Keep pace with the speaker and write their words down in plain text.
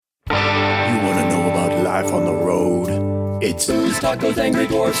life on the road. It's booze, tacos, angry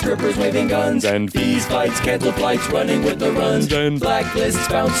dwarfs, strippers waving guns, and fees, fights, cancel flights, running with the runs, and blacklists,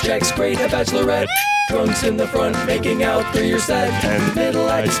 bounce checks, great a bachelorette, drunks in the front making out through your set, and middle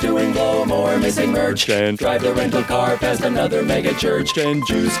acts doing blow more, missing merch, and drive the rental car past another mega church, and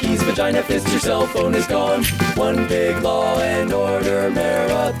juice keys, vagina fist, your cell phone is gone. One big Law and Order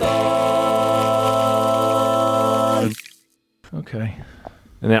marathon. Okay.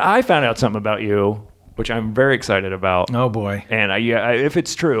 And then I found out something about you, which I'm very excited about. Oh, boy. And if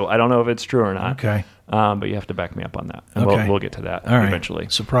it's true, I don't know if it's true or not. Okay. But you have to back me up on that. And Okay. we'll get to that All right. eventually.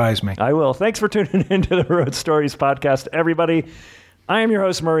 Surprise me. I will. Thanks for tuning into the Road Stories podcast, everybody. I am your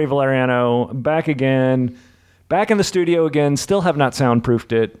host, Murray Valeriano, back again. Back in the studio again. Still have not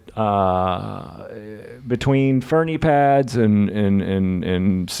soundproofed it. Between Fernie pads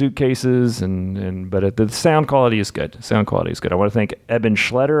and suitcases, but the sound quality is good. I want to thank Eben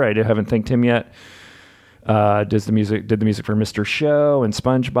Schletter. I haven't thanked him yet. Did the music for Mr. Show and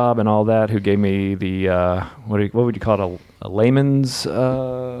SpongeBob and all that, who gave me the what would you call it, a layman's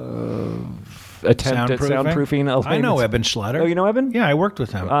attempt at soundproofing. I know Eben Schletter. Oh, you know Eben? Yeah, I worked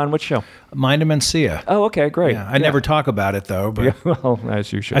with him. On which show? Mind and Mencia. Oh, okay, great. Yeah, I never talk about it, though. But yeah, well,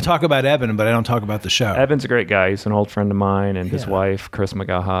 as you should. I talk about Eben, but I don't talk about the show. Eben's a great guy. He's an old friend of mine, and his wife, Chris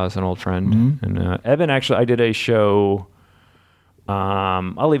McGaha, is an old friend. Mm-hmm. And Eben, actually, I did a show.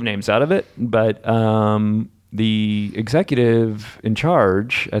 I'll leave names out of it, but the executive in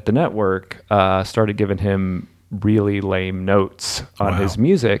charge at the network started giving him really lame notes on his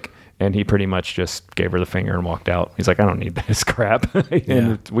music, and he pretty much just gave her the finger and walked out. He's like, I don't need this crap.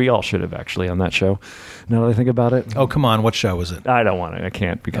 And we all should have, actually, on that show, now that I think about it. Oh, come on. What show was it? I don't want to. I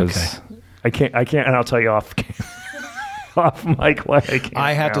can't, because I can't, and I'll tell you off mic why I can't.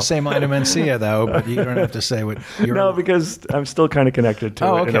 I have to say Mind and Mencia, though, but you don't have to say what you're... No, because I'm still kind of connected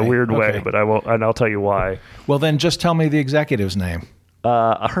to it in a weird way, but I won't, and I'll tell you why. Well, then just tell me the executive's name.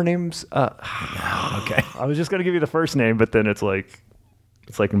 Her name's... okay. I was just going to give you the first name, but then it's like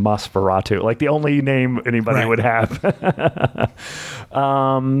Nosferatu, like the only name anybody would have.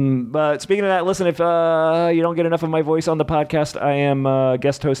 But speaking of that, listen, if you don't get enough of my voice on the podcast, I am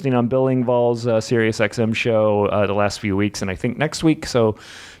guest hosting on Bill Engvall's SiriusXM show the last few weeks, and I think next week. So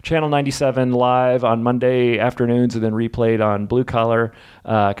Channel 97 live on Monday afternoons, and then replayed on Blue Collar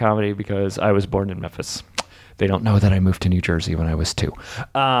Comedy, because I was born in Memphis. They don't know that I moved to New Jersey when I was 2.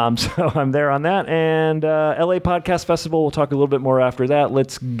 So I'm there on that. And LA Podcast Festival, we'll talk a little bit more after that.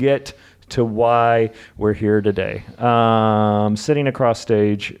 Let's get to why we're here today. Sitting across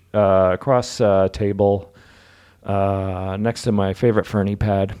table, next to my favorite Fernie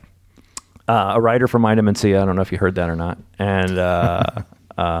pad, a writer for Mind and Mencia. I don't know if you heard that or not. And...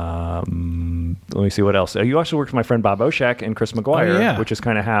 let me see what else. You also worked with my friend Bob Oshak and Chris McGuire, which is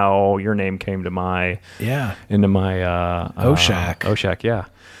kind of how your name came to into my Oshak. Oshak, yeah.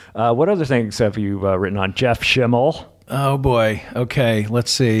 What other things have you written on? Jeff Shcimmel. Oh, boy. Okay, let's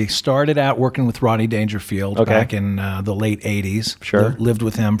see. Started out working with Rodney Dangerfield back in the late 80s. Sure. Lived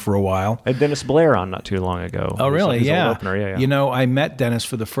with him for a while. I had Dennis Blair on not too long ago. Oh, really? He's Yeah. an opener. Yeah. You know, I met Dennis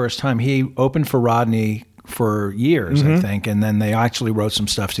for the first time. He opened for Rodney for years, I think, and then they actually wrote some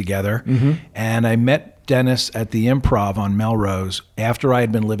stuff together. And I met Dennis at the Improv on Melrose after I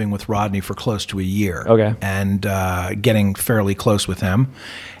had been living with Rodney for close to a year. Okay. And getting fairly close with him.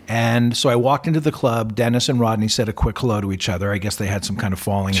 And so I walked into the club. Dennis and Rodney said a quick hello to each other. I guess they had some kind of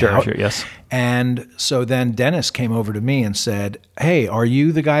falling out. Sure, yes. And so then Dennis came over to me and said, hey, are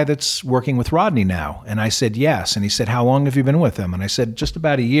you the guy that's working with Rodney now? And I said, yes. And he said, how long have you been with him? And I said, just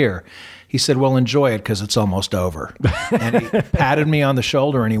about a year. He said, well, enjoy it because it's almost over. And he patted me on the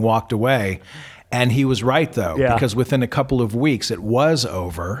shoulder and he walked away. And he was right, though, because within a couple of weeks, it was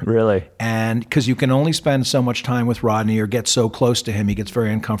over. Really? And because you can only spend so much time with Rodney or get so close to him, he gets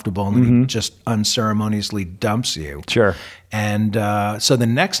very uncomfortable and then he just unceremoniously dumps you. Sure. And so the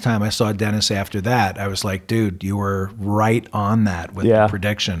next time I saw Dennis after that, I was like, dude, you were right on that with the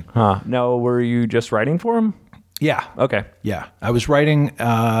prediction. Huh. No, were you just writing for him? Yeah. Okay. Yeah. I was writing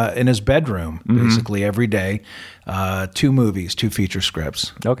in his bedroom basically every day, 2 movies, 2 feature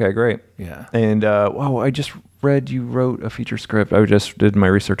scripts. Okay, great. Yeah. And, I just read you wrote a feature script. I just did my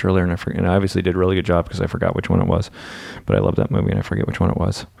research earlier and I obviously did a really good job because I forgot which one it was. But I love that movie and I forget which one it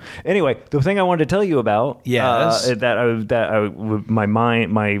was. Anyway, the thing I wanted to tell you about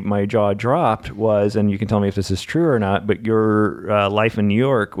my jaw dropped was, and you can tell me if this is true or not, but your life in New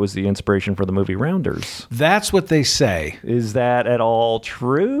York was the inspiration for the movie Rounders. That's what they say. Is that at all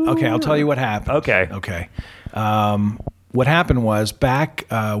true? Okay, I'll tell you what happened. Okay. what happened was back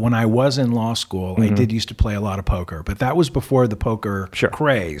when I was in law school, I did used to play a lot of poker, but that was before the poker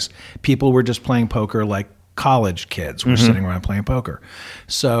craze. People were just playing poker like college kids were sitting around playing poker.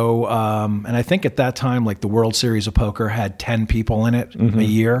 So, and I think at that time, like the World Series of Poker had 10 people in it a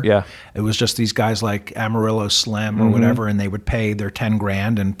year. Yeah. It was just these guys like Amarillo Slim or whatever, and they would pay their 10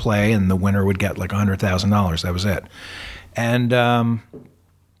 grand and play, and the winner would get like $100,000. That was it. And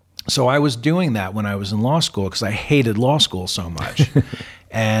so I was doing that when I was in law school because I hated law school so much.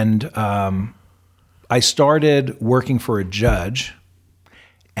 And I started working for a judge.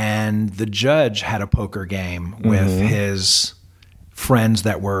 And the judge had a poker game with his friends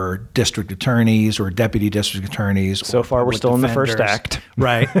that were district attorneys or deputy district attorneys. So far, we're still defenders. in the first act.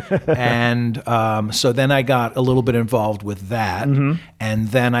 Right. And so then I got a little bit involved with that. And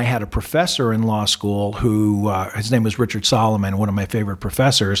then I had a professor in law school who, his name was Richard Solomon, one of my favorite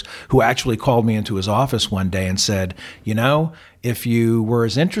professors, who actually called me into his office one day and said, you know, if you were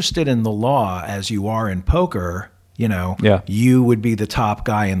as interested in the law as you are in poker, you know, you would be the top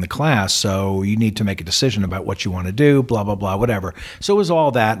guy in the class, so you need to make a decision about what you want to do, blah, blah, blah, whatever. So it was all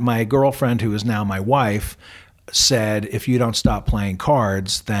that. My girlfriend, who is now my wife, said, if you don't stop playing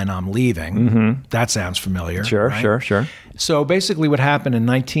cards, then I'm leaving. That sounds familiar. Sure, right? sure. So basically what happened in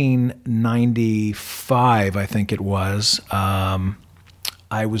 1995, I think it was,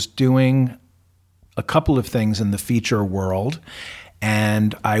 I was doing a couple of things in the feature world,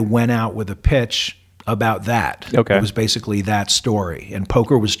 and I went out with a pitch about that. Okay. It was basically that story. And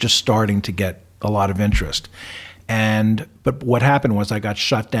poker was just starting to get a lot of interest. But what happened was I got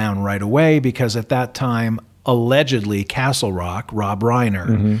shut down right away because at that time, allegedly, Castle Rock, Rob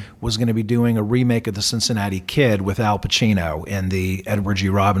Reiner, was going to be doing a remake of The Cincinnati Kid with Al Pacino in the Edward G.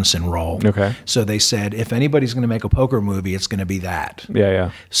 Robinson role. Okay. So they said, if anybody's going to make a poker movie, it's going to be that. Yeah.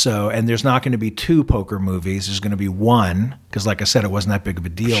 So, and there's not going to be 2 poker movies. There's going to be 1, because like I said, it wasn't that big of a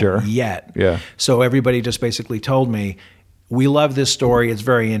deal yet. Yeah. So everybody just basically told me, we love this story. It's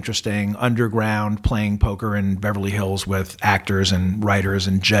very interesting. Underground, playing poker in Beverly Hills with actors and writers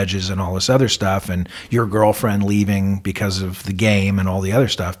and judges and all this other stuff, and your girlfriend leaving because of the game and all the other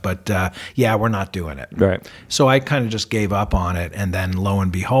stuff. But yeah, we're not doing it. Right. So I kind of just gave up on it, and then lo and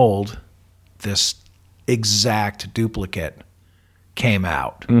behold, this exact duplicate came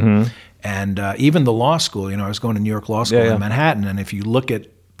out. And even the law school, you know, I was going to New York Law School in Manhattan, and if you look at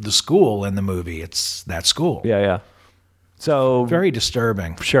the school in the movie, it's that school. Yeah. So very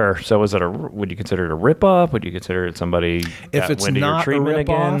disturbing. Sure. So would you consider it a rip-off? Would you consider it somebody if it's not a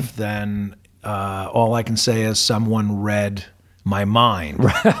rip-off, again? then all I can say is someone read my mind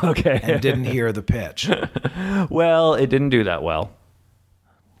and didn't hear the pitch. Well, it didn't do that well.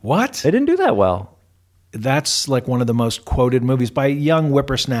 What? It didn't do that well. That's like one of the most quoted movies by young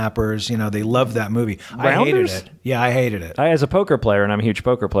whippersnappers. You know, they love that movie. Rounders? I hated it. Yeah, I hated it. As a poker player, and I'm a huge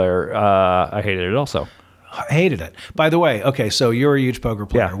poker player, I hated it also. I hated it. By the way, okay, so you're a huge poker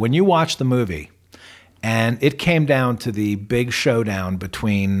player. Yeah. When you watch the movie, and it came down to the big showdown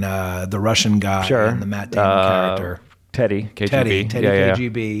between the Russian guy and the Matt Damon character. Teddy, KGB. Teddy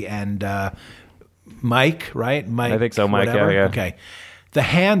KGB, and Mike, right? Mike. I think so, Mike, whatever. yeah. Okay. The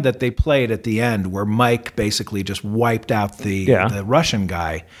hand that they played at the end where Mike basically just wiped out the Russian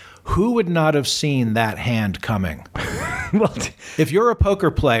guy, who would not have seen that hand coming? Well, if you're a poker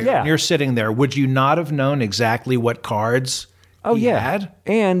player and you're sitting there, would you not have known exactly what cards he had?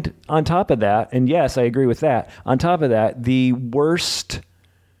 And on top of that, and yes, I agree with that. On top of that, the worst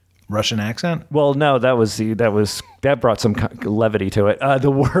Russian accent? Well, no, that brought some levity to it.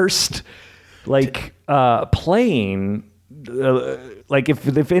 The worst, playing,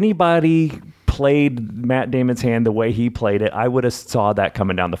 if anybody played Matt Damon's hand the way he played it, I would have saw that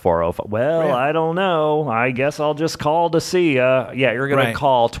coming down the 405. Well, really? I don't know. I guess I'll just call to see. You're going to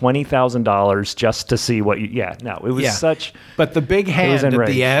call $20,000 just to see what you... Yeah, no, it was such... But the big hand at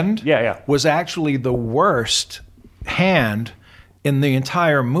the end was actually the worst hand in the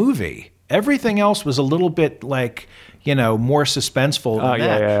entire movie. Everything else was a little bit more suspenseful than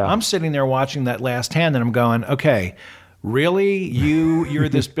that. I'm sitting there watching that last hand and I'm going, okay... Really? You're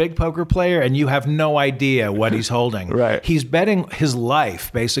this big poker player and you have no idea what he's holding. Right. He's betting his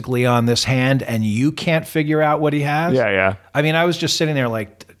life basically on this hand and you can't figure out what he has? Yeah. I mean, I was just sitting there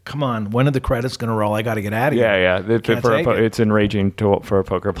like, come on, when are the credits going to roll? I got to get out of here. Yeah. It's enraging for a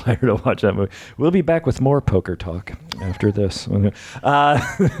poker player to watch that movie. We'll be back with more poker talk after this.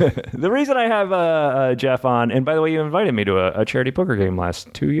 The reason I have Jeff on, and by the way, you invited me to a charity poker game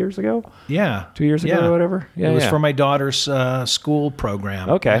 2 years ago? Yeah. 2 years ago or whatever? Yeah, it was for my daughter's school program.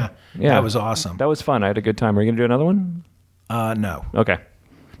 Okay. Yeah. That was awesome. That was fun. I had a good time. Are you going to do another one? No. Okay.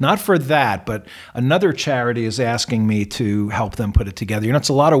 Not for that, but another charity is asking me to help them put it together. It's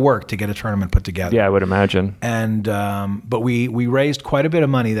a lot of work to get a tournament put together. Yeah, I would imagine. And but we raised quite a bit of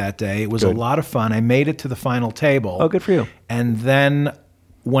money that day. It was a lot of fun. I made it to the final table. Oh, good for you. And then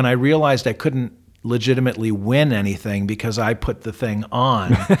when I realized I couldn't legitimately win anything because I put the thing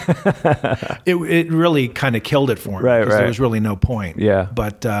on, it really kind of killed it for me. Right. There was really no point. Yeah.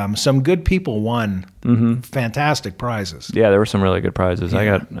 But some good people won fantastic prizes. Yeah, there were some really good prizes.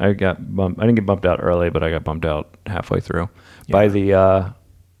 Yeah. I got bumped. I didn't get bumped out early, but I got bumped out halfway through by the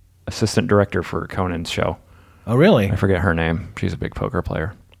assistant director for Conan's show. Oh, really? I forget her name. She's a big poker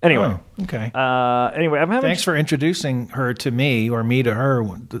player. Anyway. Oh, okay. Anyway, I'm having. Thanks for introducing her to me, or me to her.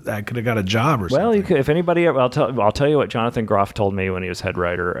 I could have got a job or something. Well, you could, if anybody, I'll tell you what Jonathan Groff told me when he was head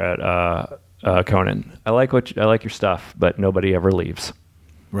writer at Conan. I like your stuff, but nobody ever leaves.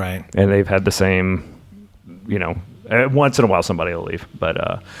 Right. And they've had the same. Once in a while somebody will leave,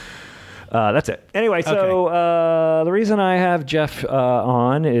 but. That's it. Anyway, so the reason I have Jeff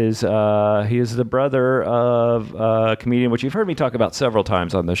on is he is the brother of a comedian, which you've heard me talk about several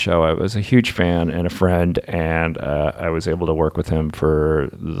times on this show. I was a huge fan and a friend, and I was able to work with him for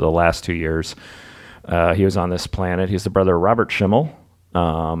the last 2 years. He was on this planet. He's the brother of Rober Schimmel,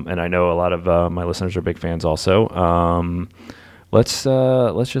 and I know a lot of my listeners are big fans also. Let's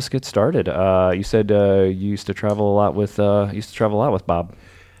just get started. You said you used to travel a lot with Bob.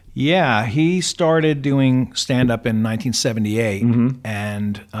 Yeah, he started doing stand-up in 1978,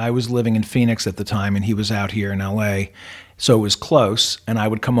 and I was living in Phoenix at the time, and he was out here in L.A., so it was close, and I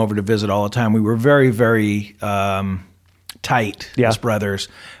would come over to visit all the time. We were very, very tight as brothers,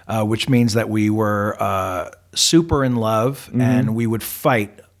 which means that we were super in love, and we would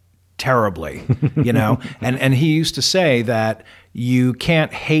fight terribly, And he used to say that you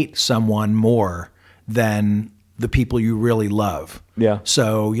can't hate someone more than the people you really love. Yeah.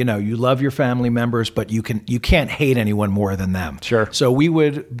 So, you love your family members, but you can't hate anyone more than them. Sure. So we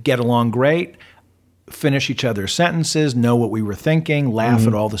would get along great, finish each other's sentences, know what we were thinking, laugh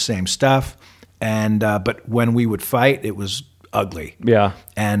at all the same stuff. And but when we would fight, it was ugly. Yeah.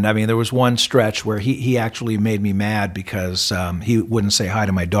 And I mean, there was one stretch where he actually made me mad because he wouldn't say hi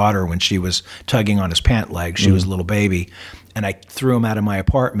to my daughter when she was tugging on his pant leg. She was a little baby. And I threw him out of my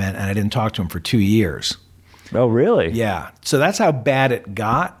apartment, and I didn't talk to him for 2 years. Oh, really? Yeah. So that's how bad it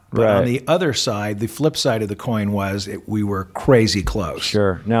got. But Right. on the other side, the flip side of the coin was we were crazy close.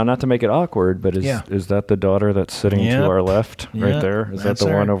 Sure. Now, not to make it awkward, but is that the daughter that's sitting to our left right there? Is that the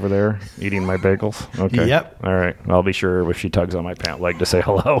one over there eating my bagels? Okay. Yep. All right. I'll be sure if she tugs on my pant leg to say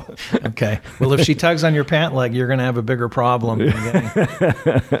hello. Okay. Well, if she tugs on your pant leg, you're going to have a bigger problem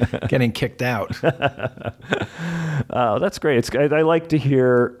getting kicked out. Oh, that's great. I like to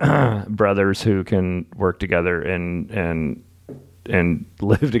hear brothers who can work together and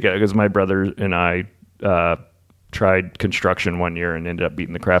live together, because my brother and I tried construction one year and ended up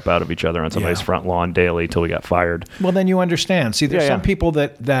beating the crap out of each other on somebody's front lawn daily till we got fired. Well, then you understand. See, there's some people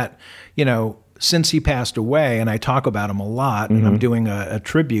that since he passed away, and I talk about him a lot, and I'm doing a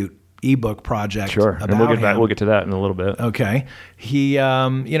tribute ebook project. Sure, about and him. we'll get to that in a little bit. Okay. He,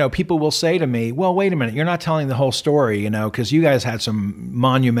 people will say to me, well, wait a minute, you're not telling the whole story, because you guys had some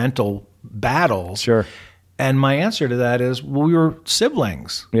monumental battles. Sure. And my answer to that is, well, we were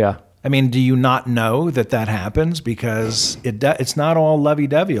siblings. Yeah. I mean, do you not know that happens? Because it's not all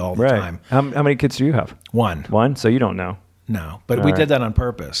lovey-dovey all the time. How many kids do you have? One. So you don't know. No, but we did that on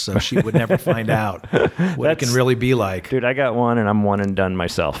purpose, so she would never find out what it can really be like. Dude, I got one, and I'm one and done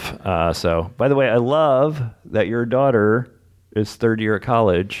myself. So, by the way, I love that your daughter is third year at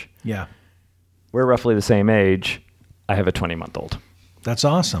college. Yeah. We're roughly the same age. I have a 20-month-old. That's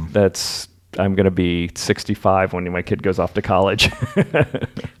awesome. I'm going to be 65 when my kid goes off to college.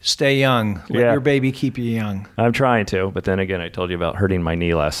 Stay young. Let your baby keep you young. I'm trying to, but then again, I told you about hurting my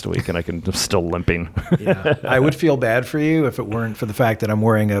knee last week, and I'm still limping. Yeah, I would feel bad for you if it weren't for the fact that I'm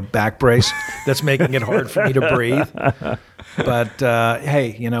wearing a back brace that's making it hard for me to breathe. But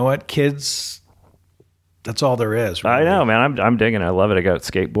hey, you know what? Kids, that's all there is. Really. I know, man. I'm digging it. I love it. I got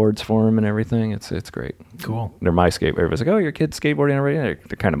skateboards for him and everything. It's great. Cool. They're my skateboards. Everybody's like, oh, your kid's skateboarding already?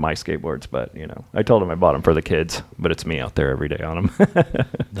 They're kind of my skateboards, but, I told them I bought them for the kids, but it's me out there every day on them.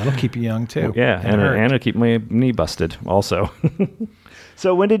 That'll keep you young, too. Yeah, and it'll keep my knee busted also.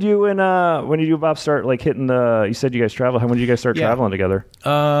 So when did you and Bob start, hitting you said you guys travel. When did you guys start traveling together?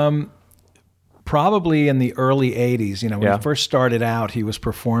 Probably in the early 80s. When he first started out, he was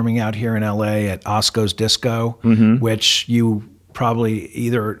performing out here in L.A. at Osco's Disco, which you probably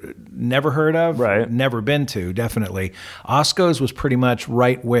either never heard of, never been to, definitely. Osco's was pretty much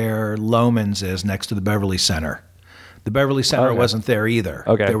right where Loman's is, next to the Beverly Center. The Beverly Center wasn't there either.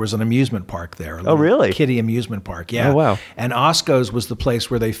 Okay. There was an amusement park there. Oh, really? Kiddie amusement park, yeah. Oh, wow. And Osco's was the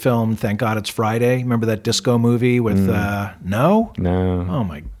place where they filmed Thank God It's Friday. Remember that disco movie with, no? No. Oh,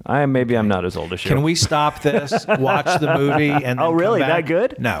 my. I'm not as old as you. Can we stop this, watch the movie, and then Oh, really? come back? That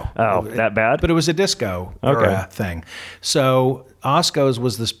good? No. Oh, that bad? But it was a disco era thing. So Osco's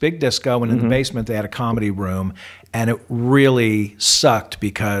was this big disco, and in the basement they had a comedy room, and it really sucked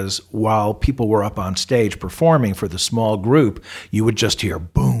because while people were up on stage performing for the small group, you would just hear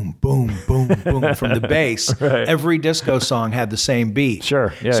boom, boom, boom, boom from the bass. Right. Every disco song had the same beat.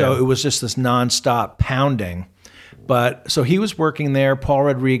 Sure. Yeah, so yeah. it was just this nonstop pounding. But so he was working there. Paul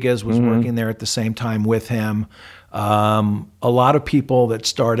Rodriguez was working there at the same time with him. A lot of people that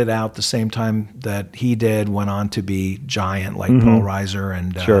started out the same time that he did went on to be giant, like Paul Reiser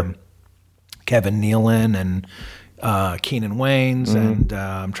and Kevin Nealon and Keenan Waynes. And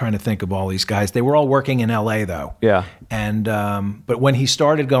I'm trying to think of all these guys. They were all working in L.A. though. Yeah. And but when he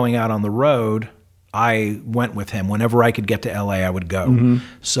started going out on the road, I went with him. Whenever I could get to L.A., I would go.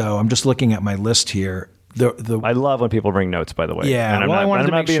 So I'm just looking at my list here. I love when people bring notes, by the way. Yeah, and I wanted to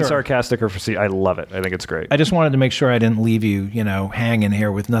I'm not make being sure. sarcastic or facetious. I love it. I think it's great. I just wanted to make sure I didn't leave you, hanging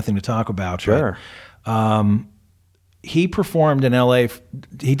here with nothing to talk about. Sure. But, he performed in L.A.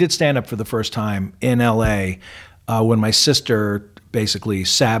 He did stand up for the first time in L.A. When my sister basically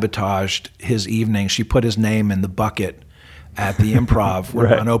sabotaged his evening. She put his name in the bucket at the Improv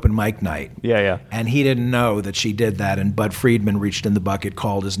on open mic night. Yeah. And he didn't know that she did that. And Bud Friedman reached in the bucket,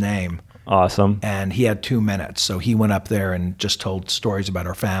 called his name. Awesome. And he had 2 minutes. So he went up there and just told stories about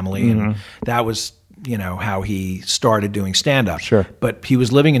our family. And that was, how he started doing stand-up. Sure. But he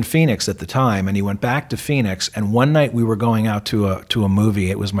was living in Phoenix at the time, and he went back to Phoenix. And one night we were going out to a movie.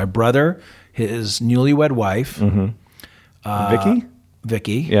 It was my brother, his newlywed wife.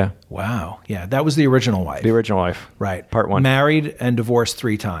 Vicky. Yeah. Wow. Yeah, that was the original wife. The original wife. Right. Part 1. Married and divorced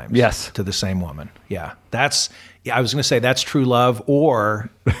 3 times. Yes. To the same woman. Yeah. I was going to say that's true love, or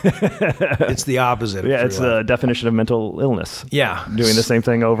it's the opposite. Yeah, of it's true love. the definition of mental illness. Yeah. Doing the same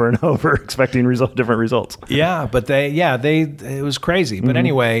thing over and over, expecting different results. Yeah, but it was crazy. But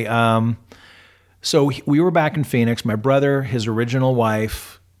anyway, so we were back in Phoenix. My brother, his original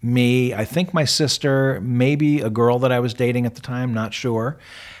wife, me, I think my sister, maybe a girl that I was dating at the time, not sure.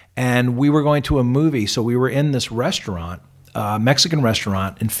 And we were going to a movie. So we were in this restaurant, Mexican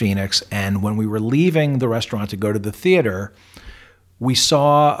restaurant in Phoenix. And when we were leaving the restaurant to go to the theater, we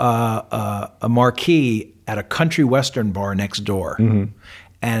saw a marquee at a country western bar next door.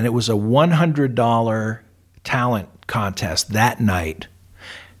 And it was a $100 talent contest that night.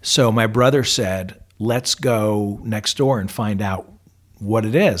 So my brother said, let's go next door and find out what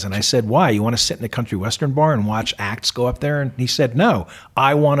it is. And I said, why? You want to sit in a country western bar and watch acts go up there? And he said, no,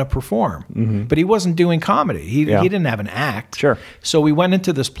 I want to perform. But he wasn't doing comedy. He didn't have an act. Sure. So we went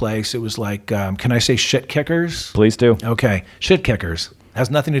into this place. It was like, can I say shit kickers? Please do. Okay. Shit kickers. Has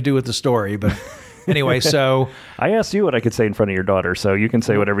nothing to do with the story, but anyway, so... I asked you what I could say in front of your daughter, so you can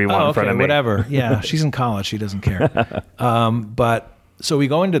say whatever you want in front of me. Whatever. Yeah, she's in college. She doesn't care. But so we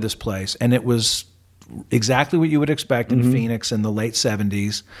go into this place, and it was exactly what you would expect in Phoenix in the late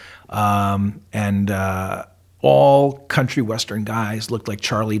 70s. All country western guys looked like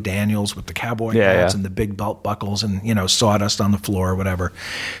Charlie Daniels with the cowboy hats and the big belt buckles and, sawdust on the floor or whatever.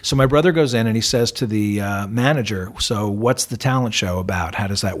 So my brother goes in and he says to the manager, so what's the talent show about? How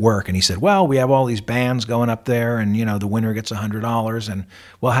does that work? And he said, well, we have all these bands going up there and, the winner gets $100. And,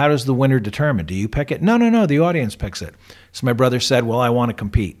 well, how does the winner determine? Do you pick it? No, the audience picks it. So my brother said, well, I want to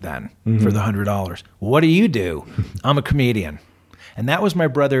compete then for the $100. Well, what do you do? I'm a comedian. And that was my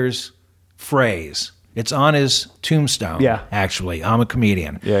brother's phrase. It's on his tombstone, actually. I'm a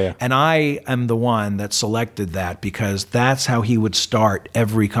comedian. Yeah. And I am the one that selected that because that's how he would start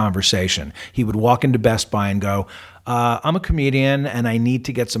every conversation. He would walk into Best Buy and go, I'm a comedian and I need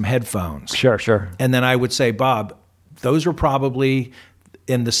to get some headphones. Sure. And then I would say, Bob, those are probably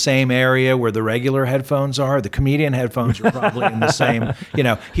in the same area where the regular headphones are. The comedian headphones are probably in the same,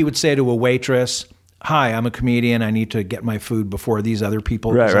 he would say to a waitress, hi, I'm a comedian. I need to get my food before these other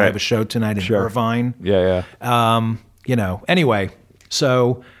people because I have a show tonight in Irvine. Yeah. Anyway,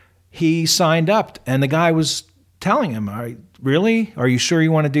 so he signed up and the guy was telling him, really? Are you sure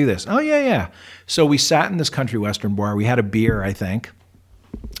you want to do this? Oh, yeah. So we sat in this country western bar. We had a beer, I think.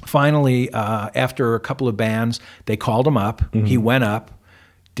 Finally, after a couple of bands, they called him up. He went up,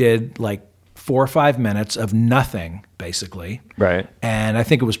 did like 4 or 5 minutes of nothing, basically. Right. And I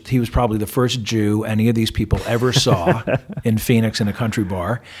think he was probably the first Jew any of these people ever saw in Phoenix in a country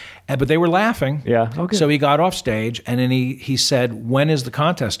bar. But they were laughing. Yeah. Okay. So he got off stage, and then he said, "When is the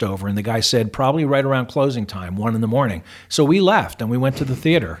contest over?" And the guy said, "Probably right around closing time, 1 a.m. So we left, and we went to the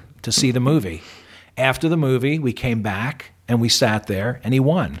theater to see the movie. After the movie, we came back, and we sat there, and he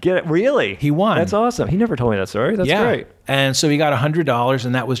won. Get it? Really? He won. That's awesome. He never told me that story. That's great. And so he got $100,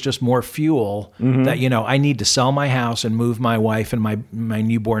 and that was just more fuel that, I need to sell my house and move my wife and my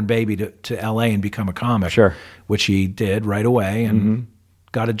newborn baby to L.A. and become a comic. Sure. Which he did right away and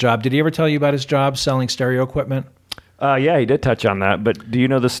got a job. Did he ever tell you about his job selling stereo equipment? Yeah, he did touch on that. But do you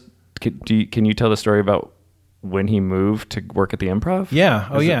know this? Can you tell the story about when he moved to work at the Improv? Yeah.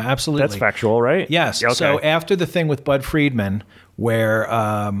 Absolutely. That's factual, right? Yes. Okay. So after the thing with Bud Friedman, where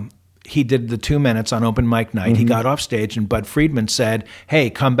he did the 2 minutes on open mic night, he got off stage and Bud Friedman said,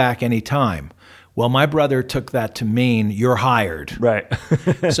 "Hey, come back anytime." Well, my brother took that to mean you're hired. Right.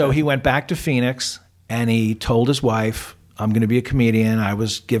 So he went back to Phoenix and he told his wife, "I'm going to be a comedian." I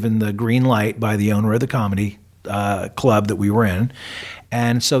was given the green light by the owner of the comedy club that we were in.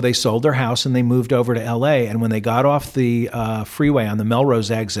 And so they sold their house and they moved over to L.A. And when they got off the freeway on the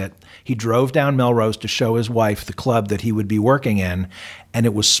Melrose exit, he drove down Melrose to show his wife the club that he would be working in, and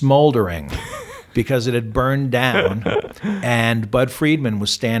it was smoldering because it had burned down. And Bud Friedman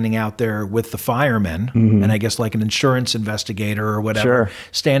was standing out there with the firemen, and I guess like an insurance investigator or whatever,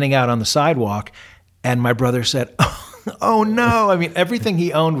 standing out on the sidewalk. And my brother said, "Oh no." I mean, everything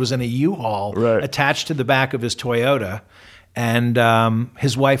he owned was in a U-Haul attached to the back of his Toyota. And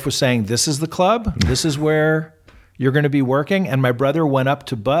his wife was saying, "This is the club? This is where you're going to be working?" And my brother went up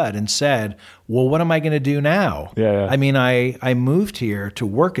to Bud and said, "Well, what am I going to do now? Yeah. I mean, I moved here to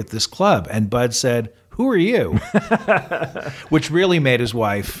work at this club." And Bud said, "Who are you?" Which really made his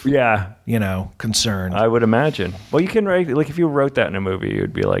wife, concerned. I would imagine. Well, you can write, like, if you wrote that in a movie,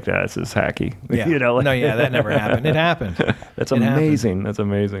 you'd be like, "This is hacky." Yeah. That never happened. It happened. That's amazing. Happened. That's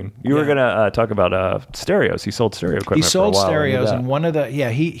amazing. You were going to talk about stereos. He sold stereo equipment. He sold for a while. stereos, and one of the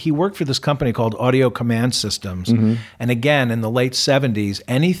he worked for this company called Audio Command Systems. And again, in the late 70s,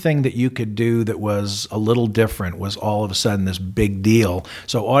 anything that you could do that was a little different was all of a sudden this big deal.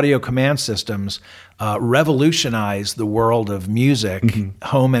 So Audio Command Systems revolutionized the world of music,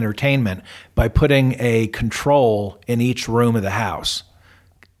 home entertainment, by putting a control in each room of the house.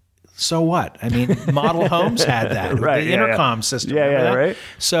 So what? I mean, model homes had that. Right, the intercom system. Right.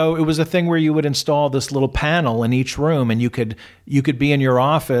 So it was a thing where you would install this little panel in each room, and you could be in your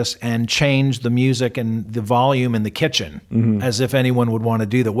office and change the music and the volume in the kitchen, as if anyone would want to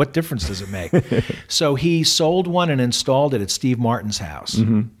do that. What difference does it make? So he sold one and installed it at Steve Martin's house.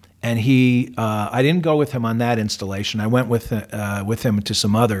 And I didn't go with him on that installation. I went with him to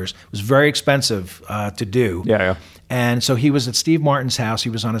some others. It was very expensive to do. Yeah. And so he was at Steve Martin's house. He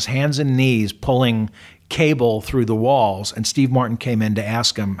was on his hands and knees pulling cable through the walls. And Steve Martin came in to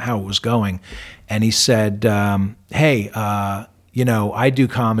ask him how it was going. And he said, "Hey, I do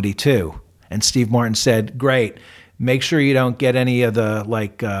comedy too." And Steve Martin said, "Great. Make sure you don't get any of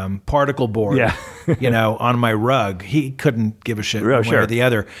the particle board, on my rug." He couldn't give a shit one way or the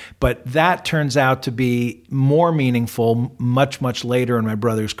other. But that turns out to be more meaningful much, much later in my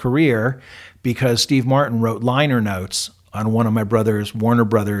brother's career, because Steve Martin wrote liner notes on one of my brother's Warner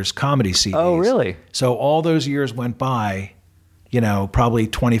Brothers comedy CDs. Oh, really? So all those years went by, probably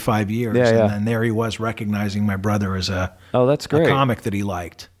 25 years. Yeah. And then there he was recognizing my brother as that's great. a comic that he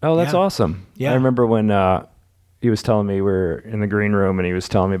liked. Oh, that's awesome. Yeah. I remember when he was telling me, we were in the green room, and he was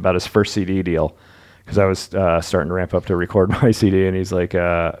telling me about his first CD deal, because I was starting to ramp up to record my CD, and he's like,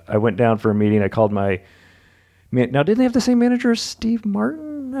 I went down for a meeting. I called my man. Now, did they have the same manager as Steve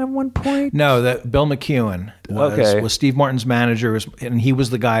Martin at one point? No, Bill McEwen was Steve Martin's manager, and he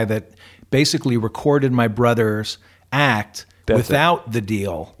was the guy that basically recorded my brother's act without the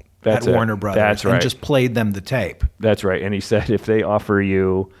deal at Warner Brothers. That's right. And just played them the tape. That's right. And he said, if they offer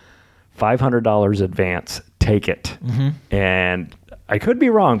you $500 advance, take it. And I could be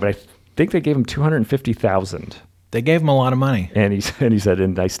wrong, but I think they gave him $250,000. They gave him a lot of money. And he said,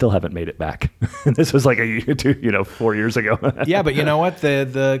 and I still haven't made it back. This was like 4 years ago. Yeah, but you know what?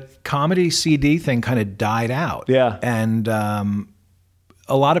 The comedy CD thing kind of died out. Yeah. And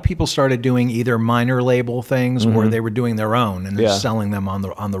a lot of people started doing either minor label things or they were doing their own and selling them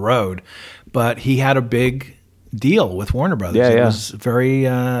on the road. But he had a big deal with Warner Brothers. It was very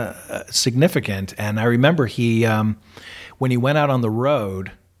significant. And I remember when he went out on the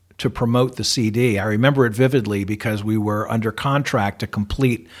road to promote the CD, I remember it vividly because we were under contract to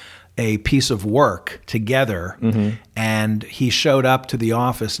complete a piece of work together, and he showed up to the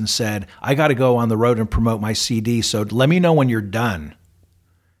office and said, I got to go on the road and promote my CD, so let me know when you're done.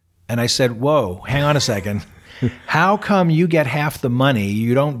 And I said, whoa, hang on a second. How come you get half the money,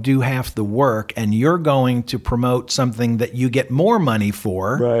 you don't do half the work, and you're going to promote something that you get more money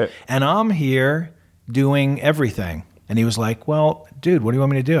for, right, and I'm here doing everything? And he was like, well, dude, what do you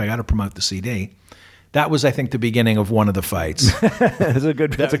want me to do? I got to promote the CD. That was, I think, the beginning of one of the fights. That's a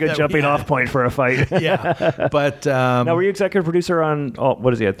good jumping off point for a fight. Yeah. But now, were you executive producer on,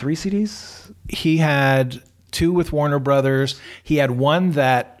 what is he had, 3 CDs? He had 2 with Warner Brothers. He had one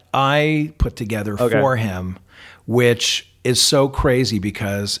that I put together for him, which is so crazy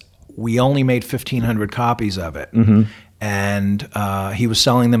because we only made 1,500 copies of it. And he was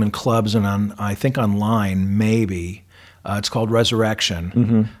selling them in clubs and I think online, maybe. It's called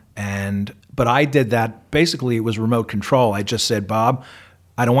Resurrection. But I did that. Basically, it was remote control. I just said, Bob,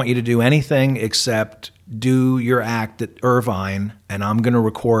 I don't want you to do anything except do your act at Irvine, and I'm going to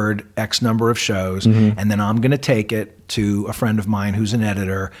record X number of shows, and then I'm going to take it to a friend of mine who's an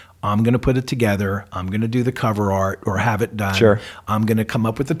editor. I'm going to put it together. I'm going to do the cover art or have it done. Sure. I'm going to come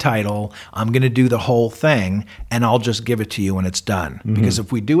up with the title. I'm going to do the whole thing, and I'll just give it to you when it's done. Because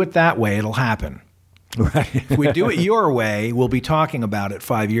if we do it that way, it'll happen. Right. If we do it your way, we'll be talking about it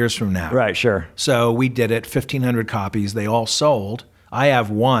 5 years from now. Right, sure. So we did it, 1,500 copies. They all sold. I have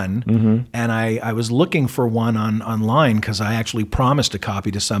one, and I was looking for one online because I actually promised a copy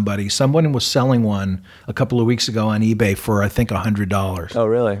to somebody. Someone was selling one a couple of weeks ago on eBay for, I think, $100. Oh,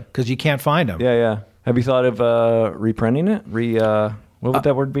 really? Because you can't find them. Yeah. Have you thought of reprinting it? What would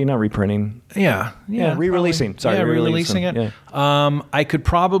that word be? Not reprinting. Yeah. Re-releasing. Sorry, re-releasing it. Yeah. I could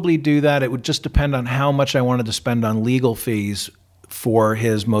probably do that. It would just depend on how much I wanted to spend on legal fees for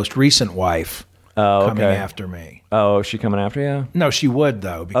his most recent wife coming after me. Oh, is she coming after you? No, she would,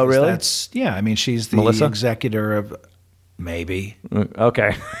 though. Because really? I mean, she's the Melissa? executor of... Maybe.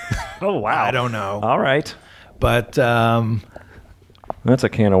 Okay. Oh, wow. I don't know. All right. But... that's a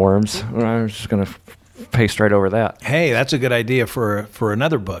can of worms. I'm just going to... paste right over that. Hey, that's a good idea for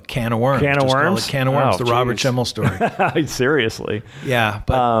another book, Can of Worms. Can of Just Worms? Call it Can of Worms, Oh, the Rober Schimmel story. Seriously. Yeah,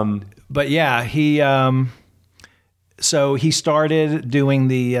 but yeah, he so he started doing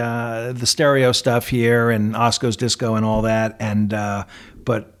the stereo stuff here and Osco's Disco and all that, and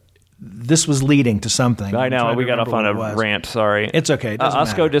but this was leading to something. I know we got off on a rant. Sorry, it's okay.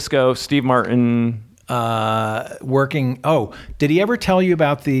 Osco Disco, Steve Martin working. Oh, did he ever tell you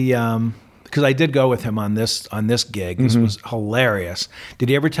about the? Because I did go with him on this gig. This was hilarious. Did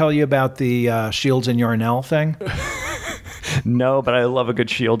he ever tell you about the Shields and Yarnell thing? No, but I love a good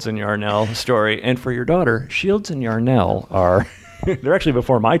Shields and Yarnell story. And for your daughter, Shields and Yarnell are they're actually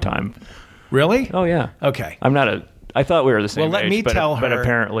before my time. Really? Oh yeah. Okay. I thought we were the same age. Well, let me tell her. But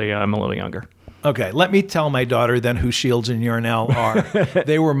apparently I'm a little younger. Okay, let me tell my daughter then who Shields and Yarnell are.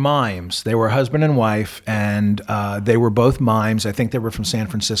 They were mimes. They were husband and wife, and they were both mimes. I think they were from San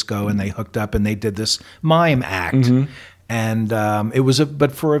Francisco, and they hooked up and they did this mime act. And it was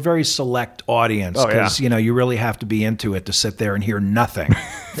but for a very select audience because you really have to be into it to sit there and hear nothing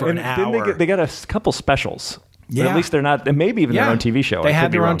for an hour. They got a couple specials. Yeah. But at least they're not, maybe even their own TV show. They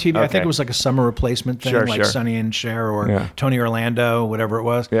had their own TV. Okay. I think it was like a summer replacement thing, like Sonny and Cher or Tony Orlando, whatever it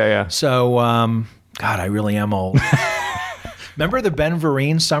was. Yeah. So, God, I really am old. Remember the Ben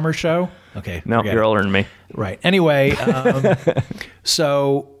Vereen summer show? Okay. No, you're older than me. Right. Anyway,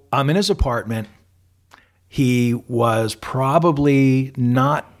 so I'm in his apartment. He was probably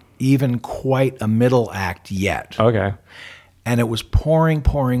not even quite a middle act yet. Okay. And it was pouring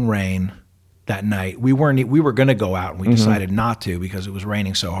rain. That night, we were going to go out, and we decided not to because it was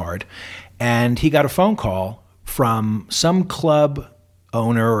raining so hard. And he got a phone call from some club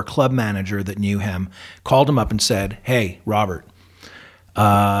owner or club manager that knew him, called him up and said, "Hey, Robert,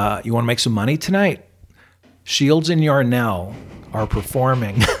 you want to make some money tonight? Shields and Yarnell are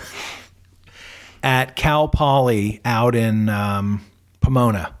performing at Cal Poly out in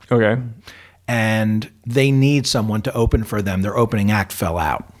Pomona. Okay, and they need someone to open for them. Their opening act fell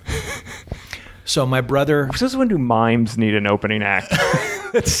out." So my brother... Since when do mimes need an opening act?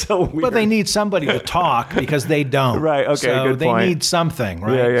 It's so weird. But they need somebody to talk because they don't. Right, okay, so good they point. Need something,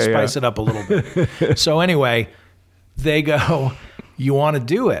 right? Spice it up a little bit. So anyway, they go, "You want to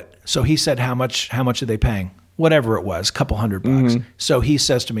do it?" So he said, how much are they paying? Whatever it was, a couple $100. So he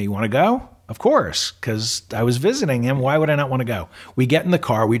says to me, "You want to go?" Of course, because I was visiting him. Why would I not want to go? We get in the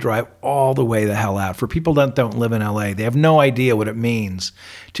car. We drive all the way the hell out. For people that don't live in L.A., they have no idea what it means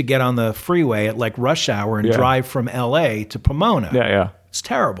to get on the freeway at like rush hour and drive from L.A. to Pomona. Yeah. It's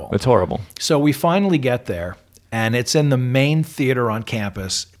terrible. It's horrible. So we finally get there, And it's in the main theater on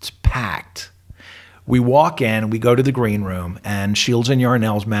campus. It's packed. We walk in, we go to the green room, and Shields and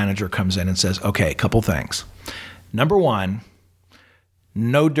Yarnell's manager comes in and says, okay, a couple things. Number one,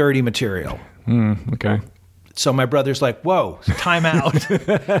 no dirty material. Okay. So my brother's like, whoa, time out.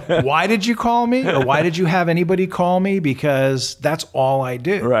 Why did you call me? Or why did you have anybody call me? Because that's all I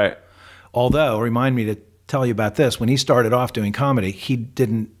do. Right. Although, remind me to tell you about this. When he started off doing comedy, he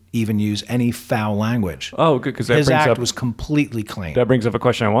didn't even use any foul language. Oh, good, because his act was completely clean. That brings up a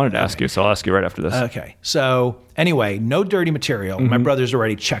question I wanted to ask you, so I'll ask you right after this. Okay. So anyway, no dirty material. My brother's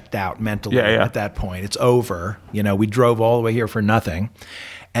already checked out mentally at that point. It's over. You know, we drove all the way here for nothing.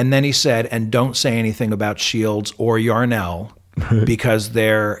 And then he said, and don't say anything about Shields or Yarnell because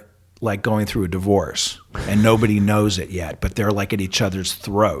they're like going through a divorce and nobody knows it yet, but they're like at each other's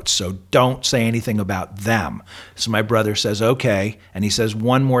throats. So don't say anything about them. So my brother says, okay. And he says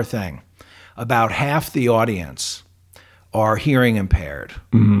one more thing. About half the audience are hearing impaired.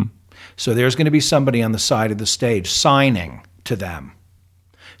 So there's going to be somebody on the side of the stage signing to them.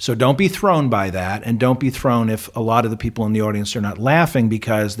 So don't be thrown by that, and don't be thrown if a lot of the people in the audience are not laughing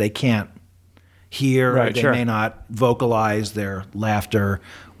because they can't hear, or they may not vocalize their laughter,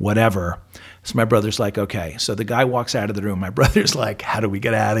 whatever. So my brother's like, okay. So the guy walks out of the room. My brother's like, how do we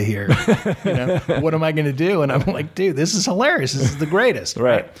get out of here? You know, what am I going to do? And I'm like, dude, this is hilarious. This is the greatest.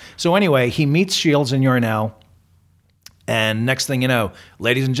 Right. So anyway, he meets Shields and Yarnell. And next thing you know,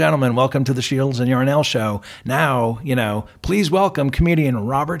 ladies and gentlemen, welcome to the Shields and Yarnell show. Now, you know, please welcome comedian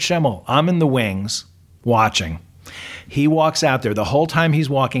Rober Schimmel. I'm in the wings watching. He walks out there. The whole time he's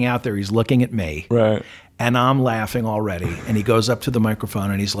walking out there, he's looking at me. Right. And I'm laughing already. And he goes up to the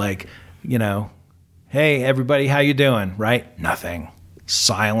microphone and he's like, you know, hey, everybody, how you doing? Right? Nothing.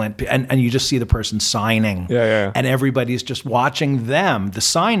 Silent. And you just see the person signing. Yeah. And everybody's just watching them, the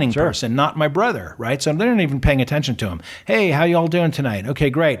signing person, not my brother, right? So they're not even paying attention to him. Hey, how you all doing tonight? Okay,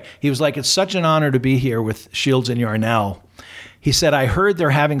 great. He was like, it's such an honor to be here with Shields and Yarnell. He said, I heard they're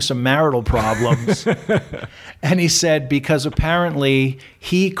having some marital problems. And he said, because apparently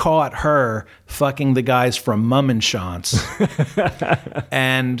he caught her fucking the guys from Mummenschanz.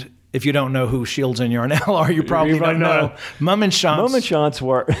 And if you don't know who Shields and Yarnell are, you probably don't know. Mummenschanz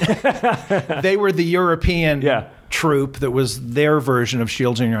were. They were the European troupe that was their version of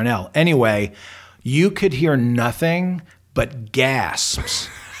Shields and Yarnell. Anyway, you could hear nothing but gasps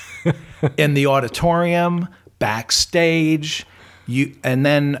in the auditorium, backstage. And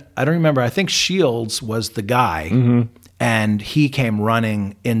then, I don't remember, I think Shields was the guy. And he came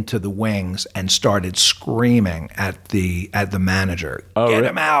running into the wings and started screaming at the manager. Get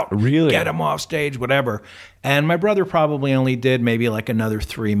him out. Really? Get him off stage, whatever. And my brother probably only did maybe like another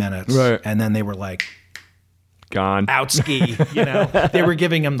 3 minutes. Right. And then they were like, gone. Out ski, you know. They were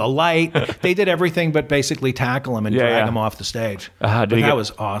giving him the light. They did everything but basically tackle him and drag him off the stage. That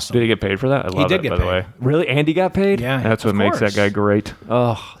was awesome. Did he get paid for that? I love it, by the way. Really? Andy got paid? Yeah. That's what makes that guy great.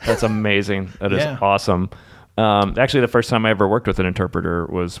 Oh, that's amazing. That is awesome. Actually, the first time I ever worked with an interpreter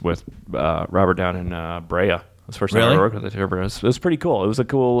was with Robert down in Brea. It was the first time I ever worked with an interpreter. It was pretty cool. It was a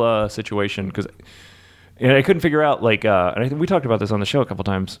cool situation because I couldn't figure out, like, and I think we talked about this on the show a couple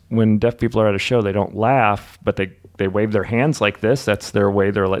times. When deaf people are at a show, they don't laugh, but they wave their hands like this. That's their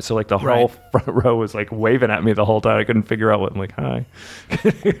way. They're like, so like the whole front row was like waving at me the whole time. I couldn't figure out what I'm like, hi,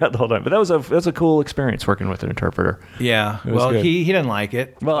 the whole time. But that was a cool experience working with an interpreter. Yeah. Well, he didn't like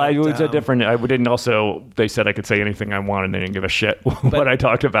it. Well, it was a different. I didn't also. They said I could say anything I wanted. They didn't give a shit what I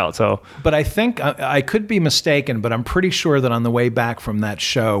talked about. So, but I think I could be mistaken, but I'm pretty sure that on the way back from that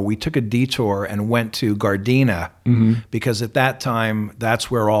show, we took a detour and went to Gardena because at that time that's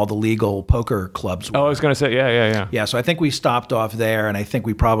where all the legal poker clubs were. Oh, I was going to say, yeah. Yeah, so I think we stopped off there, and I think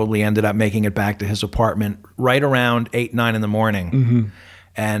we probably ended up making it back to his apartment right around 8, 9 in the morning.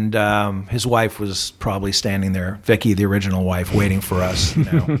 And his wife was probably standing there, Vicky, the original wife, waiting for us. You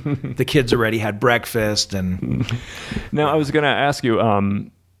know. The kids already had breakfast. And now I was going to ask you,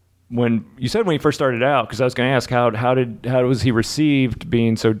 when you said when he first started out, because I was going to ask how was he received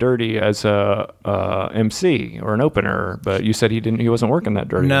being so dirty as a MC or an opener, but you said he wasn't working that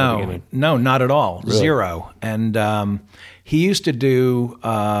dirty. No, not at all. Really? Zero. And he used to do.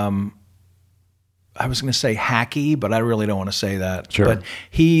 I was going to say hacky, but I really don't want to say that. Sure. But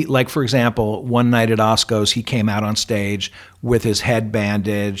he, like, for example, one night at Osco's, he came out on stage with his head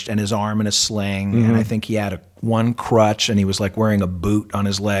bandaged and his arm in a sling. And I think he had one crutch and he was like wearing a boot on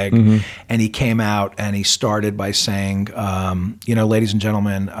his leg. And he came out and he started by saying, ladies and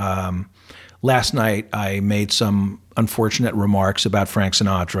gentlemen, last night I made some unfortunate remarks about Frank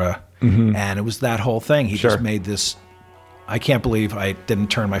Sinatra. And it was that whole thing. He just made this, I can't believe I didn't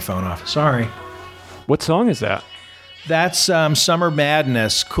turn my phone off. Sorry. What song is that? That's Summer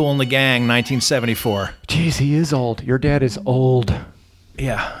Madness, Kool and the Gang, 1974. Jeez, he is old. Your dad is old.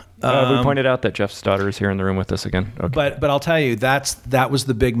 Yeah. We pointed out that Jeff's daughter is here in the room with us again. Okay. But I'll tell you, that was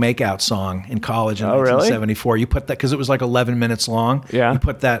the big makeout song in college in 1974. Really? You put that, because it was like 11 minutes long. Yeah. You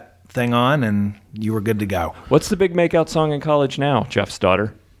put that thing on and you were good to go. What's the big makeout song in college now, Jeff's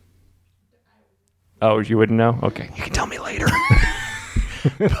daughter? Oh, you wouldn't know? Okay. You can tell me later.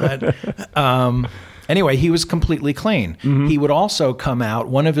 But anyway, he was completely clean. Mm-hmm. He would also come out,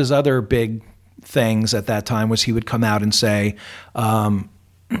 one of his other big things at that time was he would come out and say,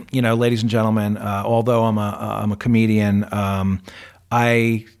 ladies and gentlemen, although I'm a comedian,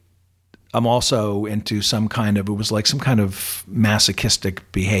 I'm also into some kind of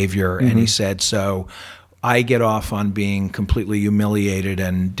masochistic behavior. Mm-hmm. And he said, so I get off on being completely humiliated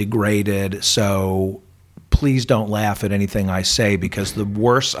and degraded. So please don't laugh at anything I say, because the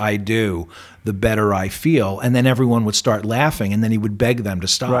worse I do, the better I feel. And then everyone would start laughing, and then he would beg them to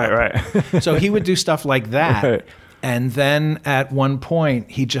stop. Right. So he would do stuff like that. Right. And then at one point,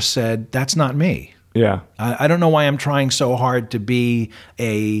 he just said, that's not me. Yeah. I don't know why I'm trying so hard to be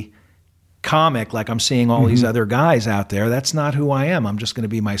a comic like I'm seeing all these other guys out there. That's not who I am. I'm just going to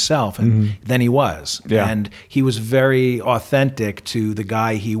be myself. And then he was. Yeah. And he was very authentic to the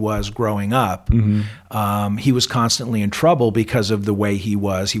guy he was growing up. Mm-hmm. He was constantly in trouble because of the way he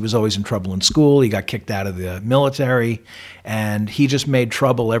was. He was always in trouble in school. He got kicked out of the military. And he just made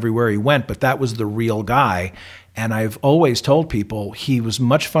trouble everywhere he went. But that was the real guy. And I've always told people he was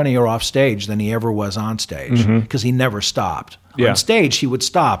much funnier off stage than he ever was on stage, because he never stopped. Yeah. On stage, he would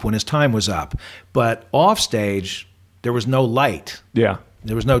stop when his time was up. But off stage, there was no light. Yeah.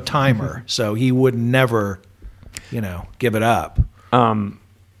 There was no timer. So he would never, give it up.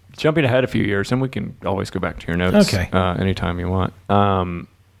 Jumping ahead a few years, and we can always go back to your notes anytime you want.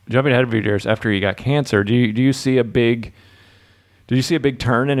 Jumping ahead a few years, after he got cancer, do you see a big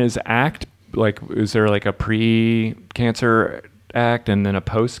turn in his act? Like, is there like a pre-cancer act and then a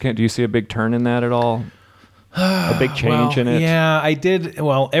post-cancer? Do you see a big turn in that at all? A big change in it? Yeah, I did.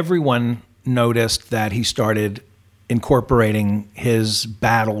 Well, everyone noticed that he started incorporating his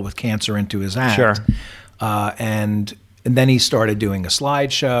battle with cancer into his act. Sure. And then he started doing a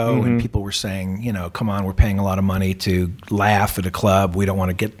slideshow, and people were saying, come on, we're paying a lot of money to laugh at a club. We don't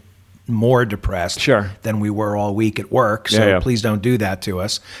want to get more depressed than we were all week at work. So please don't do that to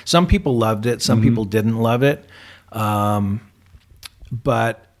us. Some people loved it. Some people didn't love it. But,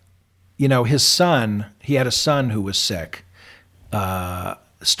 his son, he had a son who was sick.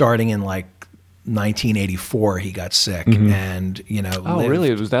 Starting in like 1984, he got sick. And, Oh, really?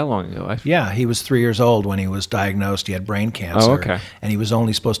 It was that long ago? Yeah, he was 3 years old when he was diagnosed. He had brain cancer. Oh, okay. And he was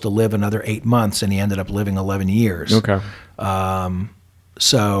only supposed to live another 8 months, and he ended up living 11 years. Okay.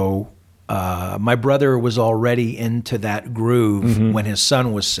 So my brother was already into that groove when his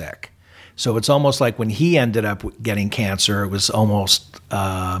son was sick. So it's almost like when he ended up getting cancer, it was almost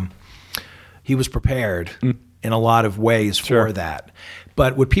he was prepared in a lot of ways for that.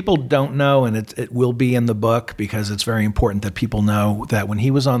 But what people don't know, and it will be in the book because it's very important that people know, that when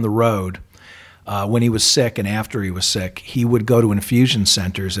he was on the road, when he was sick and after he was sick, he would go to infusion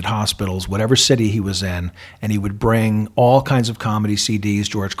centers at hospitals, whatever city he was in, and he would bring all kinds of comedy CDs,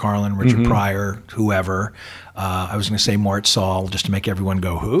 George Carlin, Richard Pryor, whoever. I was going to say Mort Saul, just to make everyone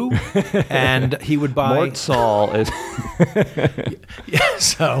go, who? And he would buy... Mort Saul is... Yeah,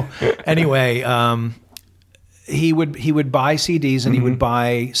 so anyway... He would buy CDs, and he would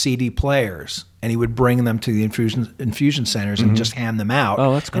buy CD players, and he would bring them to the infusion centers and just hand them out.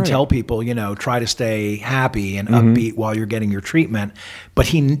 Oh, that's great. And tell people, try to stay happy and upbeat while you're getting your treatment. But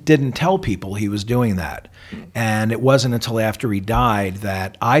he didn't tell people he was doing that. And it wasn't until after he died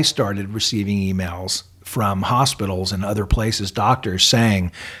that I started receiving emails from hospitals and other places, doctors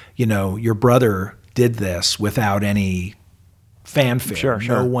saying, your brother did this without any fanfare. Sure.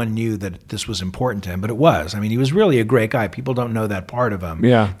 No one knew that this was important to him, but it was. I mean, he was really a great guy. People don't know that part of him.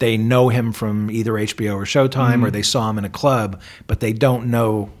 Yeah. They know him from either HBO or Showtime, or they saw him in a club, but they don't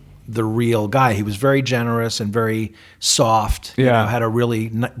know the real guy. He was very generous and very soft. Had a really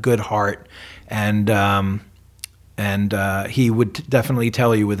good heart, and he would definitely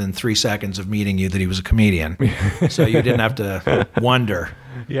tell you within 3 seconds of meeting you that he was a comedian. So you didn't have to wonder.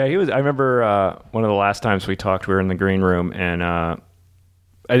 Yeah, he was. I remember one of the last times we talked, we were in the green room, and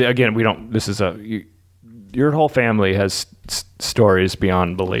again, we don't. This is your whole family has stories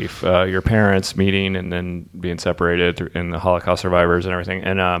beyond belief. Your parents meeting and then being separated, and the Holocaust survivors and everything.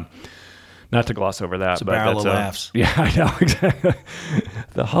 And Not to gloss over that, It's a but barrel that's of laughs. Yeah, I know exactly.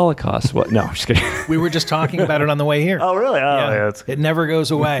 The Holocaust. What? No, I'm just kidding. We were just talking about it on the way here. Oh, really? Oh, yeah. It never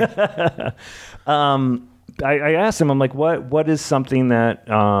goes away. I asked him, I'm like, what is something that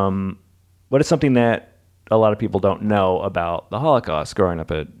a lot of people don't know about the Holocaust? Growing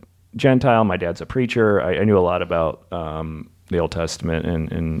up a Gentile, my dad's a preacher. I knew a lot about the Old Testament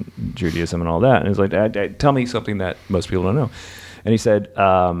and Judaism and all that. And he's like, Dad, tell me something that most people don't know. And he said,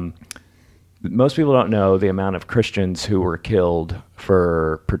 most people don't know the amount of Christians who were killed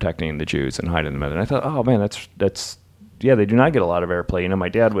for protecting the Jews and hiding them. And I thought, oh man, that's yeah, they do not get a lot of airplay. You know, my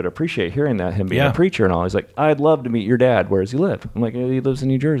dad would appreciate hearing that, him being a preacher and all. He's like, I'd love to meet your dad. Where does he live? I'm like, he lives in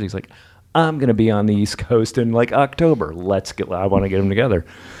New Jersey. He's like, I'm going to be on the East Coast in like October. I want to get them together.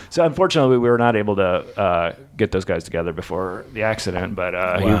 So unfortunately, we were not able to get those guys together before the accident.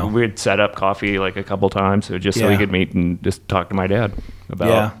 But we'd set up coffee like a couple times so he could meet and just talk to my dad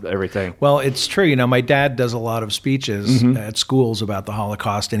about everything. Well, it's true. You know, my dad does a lot of speeches at schools about the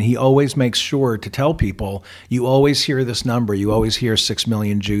Holocaust, and he always makes sure to tell people, you always hear this number. You always hear 6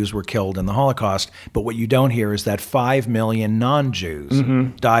 million Jews were killed in the Holocaust. But what you don't hear is that 5 million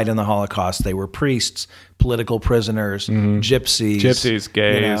non-Jews died in the Holocaust. They were priests, political prisoners, gypsies,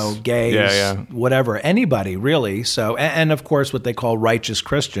 gays, whatever, anybody really. So, and of course, what they call righteous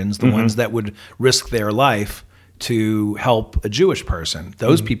Christians, the ones that would risk their life to help a Jewish person.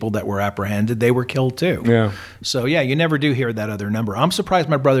 Those people that were apprehended, they were killed too. Yeah. So yeah, you never do hear that other number. I'm surprised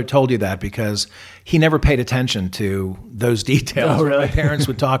my brother told you that because he never paid attention to those details. Oh, really? My parents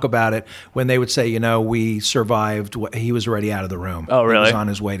would talk about it when they would say, you know, we survived. He was already out of the room. Oh, really? He was on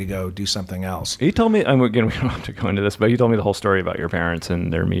his way to go do something else. He told me, and again, we don't have to go into this, but he told me the whole story about your parents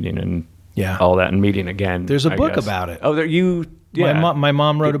and their meeting and all that, and meeting again. There's a book about it. Oh, My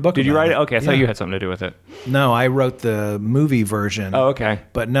mom wrote a book. Did you write it? Okay, I thought Yeah. you had something to do with it. No, I wrote the movie version. Oh, okay.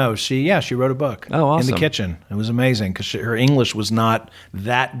 But no, she wrote a book. Oh, awesome. In the kitchen. It was amazing because her English was not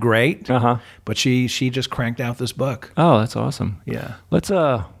that great. But she just cranked out this book. Oh, that's awesome. Yeah. Let's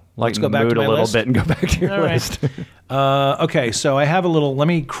go back to my little list. bit and go back to your All right. list. Okay, so I have a little. Let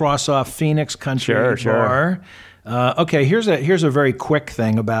me cross off Phoenix Country Sure. Bar. Okay, here's a very quick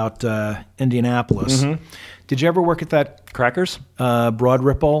thing about Indianapolis. Did you ever work at that Crackers? Broad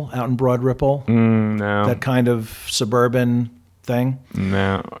Ripple, out in Broad Ripple? No. That kind of suburban thing?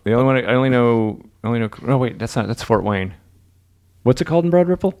 No. The only one I only know. Oh wait, that's Fort Wayne. What's it called in Broad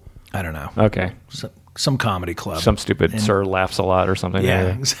Ripple? I don't know. Okay. Some comedy club. Some stupid sir laughs a lot or something.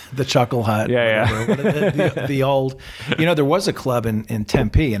 Yeah, the Chuckle Hut. Yeah. The old, there was a club in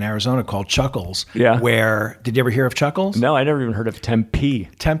Tempe in Arizona called Chuckles. Yeah. Where, did you ever hear of Chuckles? No, I never even heard of Tempe.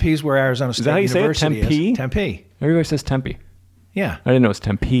 Tempe's where Arizona State that how you say it? University Tempe? is. Tempe. Everybody says Tempe. Yeah. I didn't know it was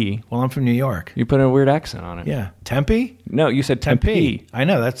Tempe. Well, I'm from New York. You put a weird accent on it. Yeah. Tempe? No, you said Tempe. I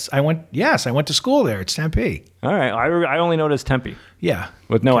know. I went to school there. It's Tempe. All right. I only know it as Tempe. Yeah.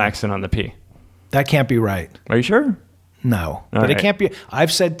 With no accent on the P. That can't be right. Are you sure? No. But it can't be. I've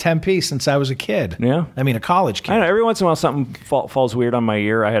said Tempe since I was a kid. Yeah. I mean, a college kid. I know. Every once in a while, something falls weird on my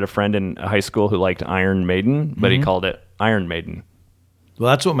ear. I had a friend in high school who liked Iron Maiden, but he called it Iron Maiden. Well,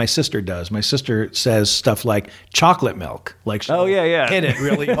 that's what my sister does. My sister says stuff like chocolate milk. Like, she'll hit it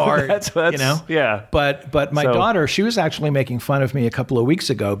really hard. that's yeah. But my daughter, she was actually making fun of me a couple of weeks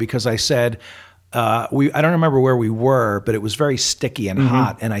ago because I said, I don't remember where we were, but it was very sticky and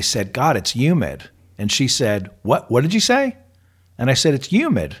hot. And I said, God, it's humid. And she said, what did you say? And I said, it's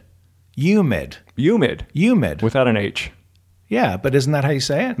humid. Humid. Without an H. Yeah, but isn't that how you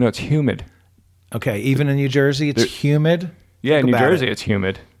say it? No, it's humid. Okay, even in New Jersey, it's humid? Yeah, in New Jersey, it's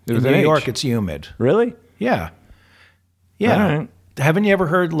humid. In New York, it's humid. Really? Yeah. Yeah. All right. Haven't you ever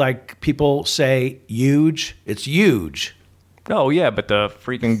heard, like, people say huge? It's huge. Oh, yeah, but the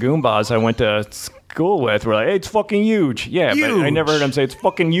freaking Goombas I went to school with were like, hey, it's fucking huge. Yeah, huge. But I never heard them say it's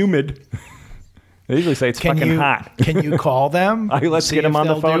fucking humid. They usually say it's fucking hot. Can you call them? Let's get them on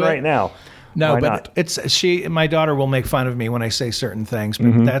the phone right now. No, Why but not? My daughter will make fun of me when I say certain things,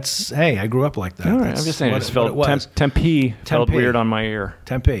 but hey, I grew up like that. All right, I'm just saying it felt Tempe felt weird on my ear.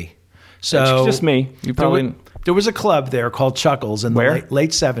 Tempe. So it's just me. You probably there was a club there called Chuckles in the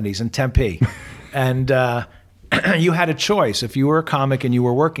late 70s in Tempe. And you had a choice. If you were a comic and you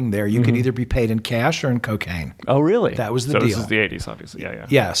were working there, you could either be paid in cash or in cocaine. Oh, really? That was the deal. This is the 80s, obviously. Yeah.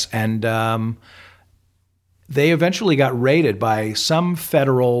 Yes, and they eventually got raided by some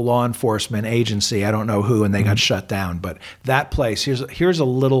federal law enforcement agency. I don't know who, and they got shut down. But that place, here's a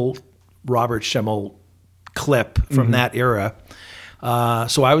little Rober Schimmel clip from that era.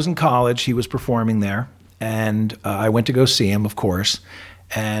 So I was in college. He was performing there, and I went to go see him, of course.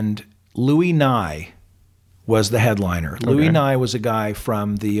 And Louis Nye was the headliner. Louis Nye was a guy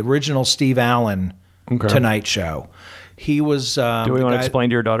from the original Steve Allen Tonight Show. He was. Do we want to explain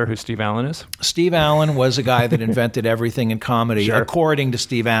to your daughter who Steve Allen is? Steve Allen was a guy that invented everything in comedy, according to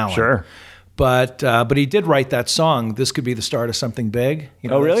Steve Allen. Sure. But he did write that song. This could be the start of something big.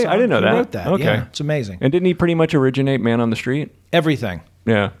 You know, oh, really? I didn't know that. He wrote that. Okay, yeah, it's amazing. And didn't he pretty much originate Man on the Street? Everything.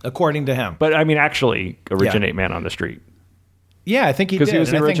 Yeah, according to him. But I mean, actually, originate Man on the Street. Yeah, I think he did. Because he was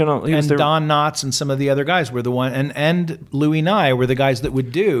the original. Don Knotts and some of the other guys were the one, and Louis Nye were the guys that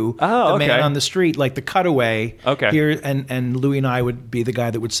would do the Man on the Street, like the cutaway. Here, and Louis Nye would be the guy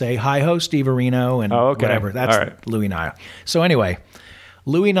that would say, "Hi ho, Steve Areno," and whatever. That's Louis Nye. So anyway,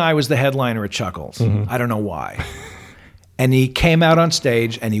 Louis Nye was the headliner at Chuckles. I don't know why. And he came out on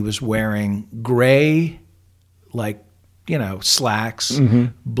stage, and he was wearing gray, slacks,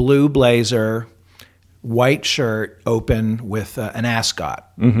 blue blazer, white shirt open with an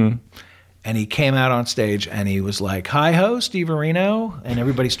ascot. And he came out on stage and he was like, "Hi ho, Steve Areno." And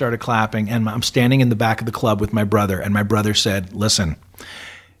everybody started clapping. And I'm standing in the back of the club with my brother. And my brother said, "Listen,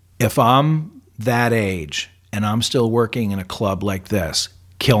 if I'm that age and I'm still working in a club like this,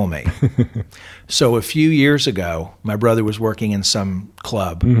 kill me." So a few years ago, my brother was working in some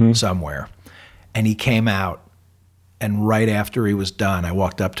club somewhere. And he came out. And right after he was done, I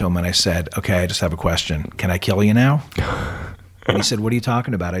walked up to him and I said, "Okay, I just have a question. Can I kill you now?" And he said, "What are you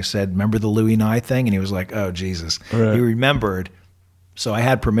talking about?" I said, "Remember the Louis Nye thing?" And he was like, "Oh, Jesus." Right. He remembered. So I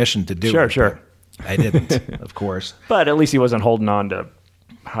had permission to do it. Sure. I didn't, of course. But at least he wasn't holding on to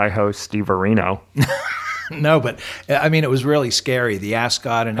hi-ho Steve Areno. No, but I mean, it was really scary, the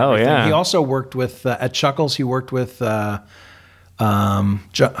ascot and everything. Oh, yeah. He also worked with, at Chuckles, he worked with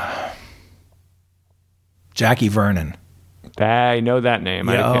Jackie Vernon. I know that name.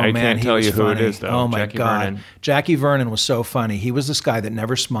 Yeah, I can't tell you who funny. it is, though. Oh, my Jackie God. Vernon. Jackie Vernon was so funny. He was this guy that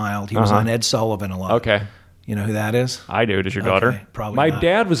never smiled. He was on Ed Sullivan a lot. Okay. You know who that is? I do. Does your daughter? Probably My not.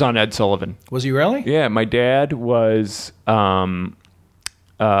 dad was on Ed Sullivan. Was he really? Yeah, my dad was played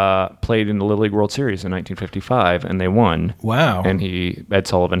in the Little League World Series in 1955, and they won. Wow. And Ed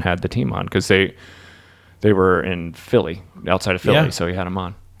Sullivan had the team on because they were in Philly, outside of Philly, so he had them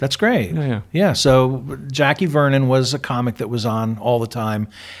on. That's great. Yeah. So Jackie Vernon was a comic that was on all the time,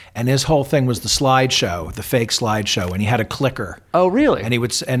 and his whole thing was the slideshow, the fake slideshow, and he had a clicker. Oh, really? And he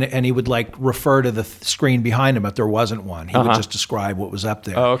would and he would like refer to the screen behind him, but there wasn't one. He would just describe what was up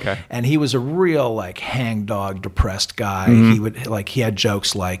there. Oh, okay. And he was a real like hangdog, depressed guy. He would he had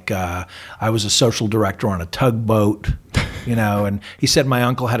jokes like, "I was a social director on a tugboat." You know, and he said my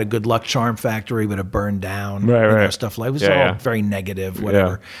uncle had a good luck charm factory, but it burned down. Right. Stuff like it was all very negative,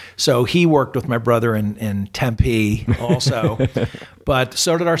 whatever. Yeah. So he worked with my brother in Tempe also, but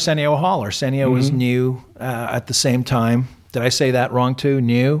so did Arsenio Hall. Arsenio was new at the same time. Did I say that wrong too?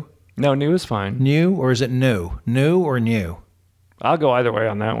 New? No, new is fine. New, or is it new? New or new? I'll go either way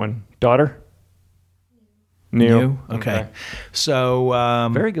on that one. Daughter? New. Okay. So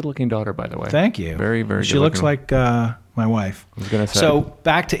very good looking daughter, by the way. Thank you. Very, very. She looks like my wife. I was going to say. So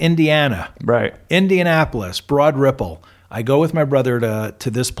back to Indiana. Right. Indianapolis, Broad Ripple. I go with my brother to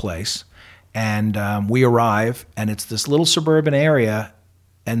this place, and we arrive, and it's this little suburban area,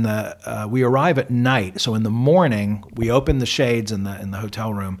 and we arrive at night. So in the morning, we open the shades in the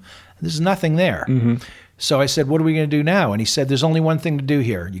hotel room. And there's nothing there. So I said, "What are we going to do now?" And he said, "There's only one thing to do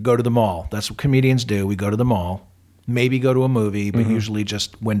here. You go to the mall. That's what comedians do. We go to the mall. Maybe go to a movie, but usually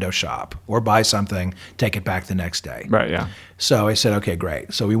just window shop or buy something, take it back the next day." Right, yeah. So I said, "Okay,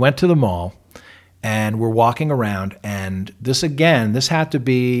 great." So we went to the mall, and we're walking around, and this had to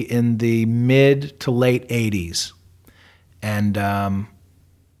be in the mid to late 80s. And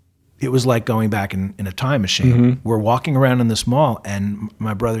it was like going back in a time machine. We're walking around in this mall, and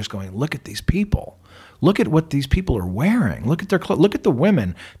my brother's going, "Look at these people. Look at what these people are wearing. Look at their clothes. Look at the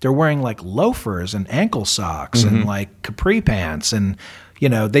women. They're wearing like loafers and ankle socks and like capri pants." And, you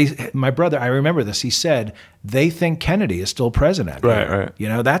know, my brother, I remember this, he said, they think Kennedy is still president. Right. You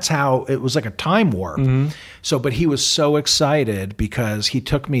know, that's how, it was like a time warp. So, but he was so excited because he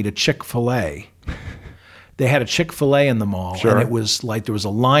took me to Chick-fil-A. They had a Chick-fil-A in the mall, and it was like there was a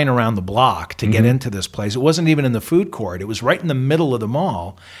line around the block to get into this place. It wasn't even in the food court. It was right in the middle of the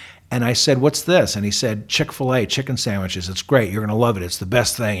mall. And I said, "What's this?" And he said, "Chick-fil-A, chicken sandwiches. It's great. You're going to love it. It's the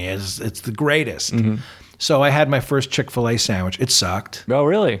best thing. It's the greatest." So I had my first Chick-fil-A sandwich. It sucked. Oh,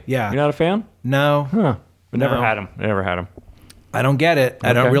 really? Yeah. You're not a fan? No. Huh. Never had them. I don't get it. Okay.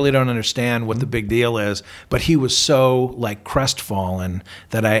 I don't understand what the big deal is. But he was so like crestfallen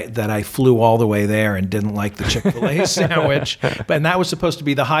that I flew all the way there and didn't like the Chick-fil-A sandwich. And that was supposed to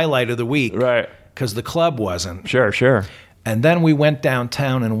be the highlight of the week. Right. Because the club wasn't. Sure. And then we went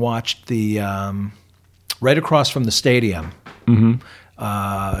downtown and watched the right across from the stadium.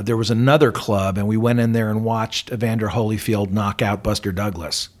 There was another club, and we went in there and watched Evander Holyfield knock out Buster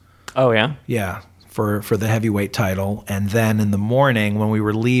Douglas. Oh, yeah? Yeah, for the heavyweight title. And then in the morning when we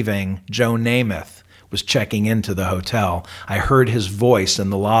were leaving, Joe Namath was checking into the hotel. I heard his voice in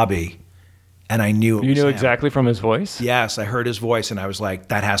the lobby, and I knew it was You knew him. exactly from his voice? Yes, I heard his voice, and I was like,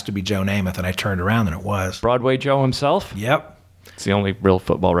 that has to be Joe Namath. And I turned around, and it was. Broadway Joe himself? Yep. It's the only real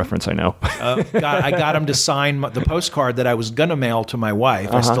football reference I know. I got him to sign the postcard that I was going to mail to my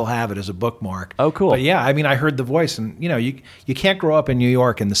wife. I still have it as a bookmark. Oh, cool. But yeah, I mean, I heard the voice, and you can't grow up in New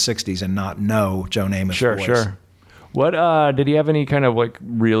York in the 60s and not know Joe Namath's voice. Sure. What did he have any kind of like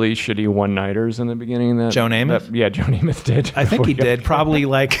really shitty one-nighters in the beginning? Joe Namath? Yeah, Joe Namath did. I think he did. Probably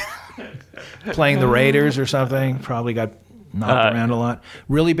like playing the Raiders or something. Probably got knocked around a lot.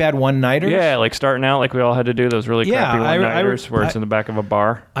 Really bad one-nighters? Yeah, like starting out like we all had to do those really crappy one-nighters where it's in the back of a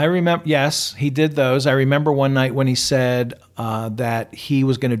bar. I remember, yes, he did those. I remember one night when he said that he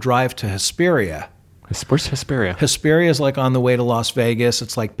was going to drive to Hesperia. Where's Hesperia? Hesperia is like on the way to Las Vegas.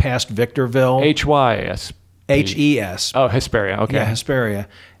 It's like past Victorville. H-Y-S. H-E-S. Oh, Hesperia. Okay. Yeah, Hesperia.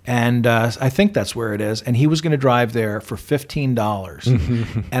 And I think that's where it is. And he was going to drive there for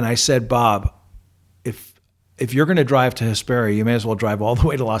 $15. And I said, Bob, if you're going to drive to Hesperia, you may as well drive all the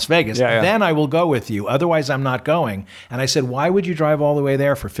way to Las Vegas. Yeah. Then I will go with you. Otherwise, I'm not going. And I said, why would you drive all the way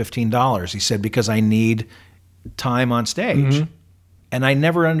there for $15? He said, because I need time on stage. And I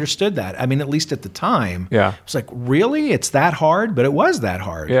never understood that. I mean, at least at the time. Yeah. It's like, really? It's that hard? But it was that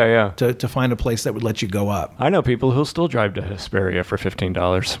hard. Yeah. To find a place that would let you go up. I know people who'll still drive to Hesperia for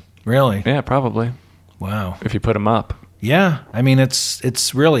 $15. Really? Yeah, probably. Wow. If you put them up. Yeah. I mean,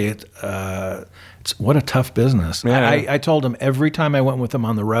 it's really... It's what a tough business. Yeah. I told him every time I went with him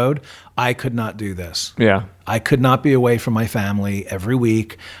on the road, I could not do this. Yeah. I could not be away from my family every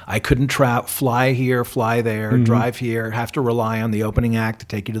week. I couldn't fly here, fly there, drive here, have to rely on the opening act to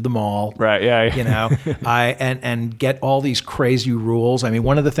take you to the mall. Right, yeah. You know, and get all these crazy rules. I mean,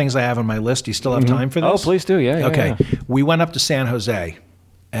 one of the things I have on my list, do you still have time for this? Oh, please do. Yeah. Okay. Yeah. We went up to San Jose.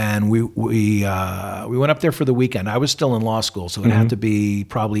 And we went up there for the weekend. I was still in law school, so it had to be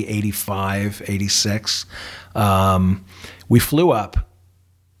probably 85, 86. We flew up,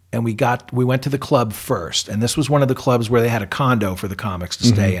 and we went to the club first. And this was one of the clubs where they had a condo for the comics to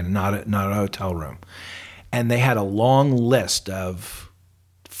stay in, not a hotel room. And they had a long list of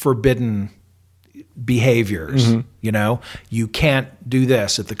forbidden behaviors. You know, you can't do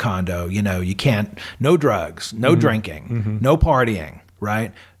this at the condo. You know, you can't. No drugs, no drinking, no partying.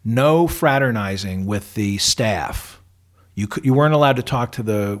 Right? No fraternizing with the staff. You weren't allowed to talk to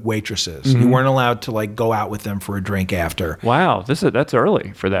the waitresses. You weren't allowed to like go out with them for a drink after. Wow, that's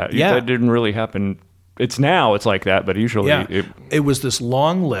early for that. Yeah. That didn't really happen. It's like that, but usually it was this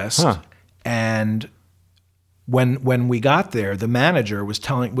long list. And when we got there, the manager was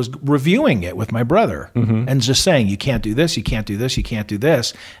reviewing it with my brother and just saying, you can't do this, you can't do this, you can't do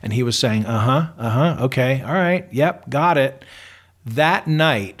this. And he was saying, okay, all right, yep, got it. That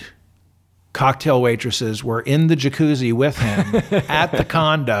night, cocktail waitresses were in the jacuzzi with him at the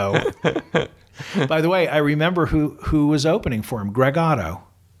condo. By the way, I remember who was opening for him, Greg Otto.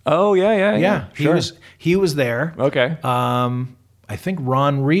 Oh, yeah. Sure. He was there. Okay. I think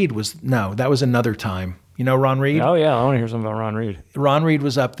Ron Reed that was another time. You know Ron Reed? Oh, yeah, I want to hear something about Ron Reed. Ron Reed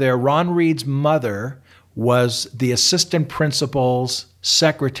was up there. Ron Reed's mother was the assistant principal's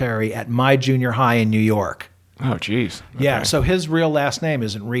secretary at my junior high in New York. Oh, geez. Okay. Yeah, so his real last name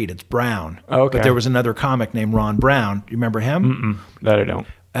isn't Reed, it's Brown. Okay. But there was another comic named Ron Brown. You remember him? That I don't.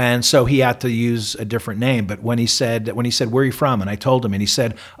 And so he had to use a different name. But when he said, where are you from? And I told him, and he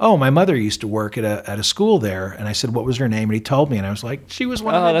said, oh, my mother used to work at a school there. And I said, what was her name? And he told me, and I was like, she was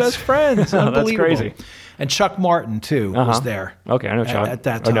one of my best friends. Unbelievable. That's crazy. And Chuck Martin, too, was there. Okay, I know Chuck. At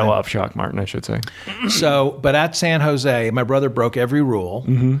that time. I know of Chuck Martin, I should say. But at San Jose, my brother broke every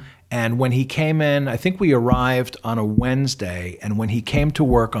rule. And when he came in, I think we arrived on a Wednesday, and when he came to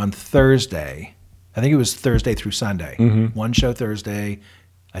work on Thursday, I think it was Thursday through Sunday, one show Thursday,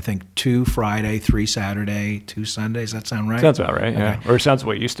 I think 2 Friday, 3 Saturday, 2 Sundays. Does that sound right? Sounds about right, yeah. Or it sounds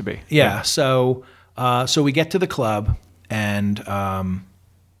what it used to be. Yeah. So we get to the club, and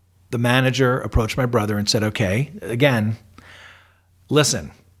the manager approached my brother and said, okay, again,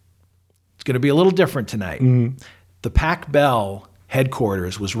 listen, it's going to be a little different tonight. The Pac Bell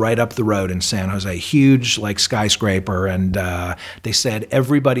headquarters was right up the road in San Jose, huge like skyscraper, and they said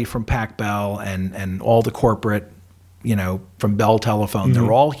everybody from Pac Bell and all the corporate, you know, from Bell Telephone,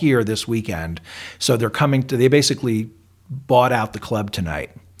 they're all here this weekend. So they're coming they basically bought out the club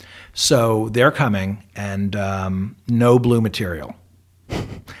tonight. So they're coming, and no blue material.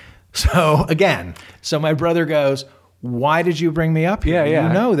 So again, my brother goes, why did you bring me up here? Yeah.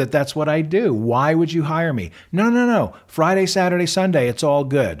 You know that's what I do. Why would you hire me? No. Friday, Saturday, Sunday, it's all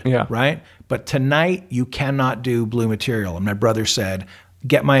good. Yeah. Right? But tonight, you cannot do blue material. And my brother said,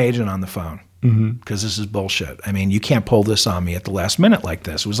 get my agent on the phone because this is bullshit. I mean, you can't pull this on me at the last minute like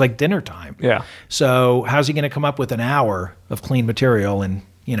this. It was like dinner time. Yeah. So how's he going to come up with an hour of clean material in,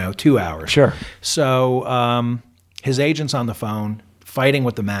 2 hours? Sure. So his agent's on the phone fighting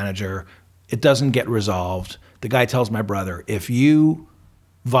with the manager. It doesn't get resolved. The guy tells my brother, if you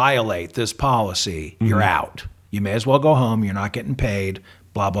violate this policy, you're out. You may as well go home. You're not getting paid,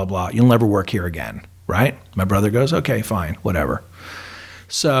 blah, blah, blah. You'll never work here again, right? My brother goes, okay, fine, whatever.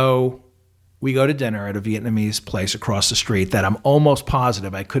 So we go to dinner at a Vietnamese place across the street that I'm almost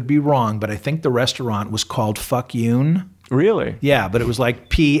positive, I could be wrong, but I think the restaurant was called Fuck Yoon. Really? Yeah, but it was like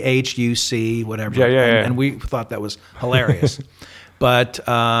PHUC, whatever. Yeah. And we thought that was hilarious. But...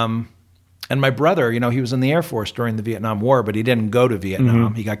 and my brother, he was in the Air Force during the Vietnam War, but he didn't go to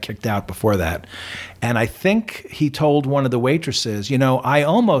Vietnam. He got kicked out before that. And I think he told one of the waitresses, I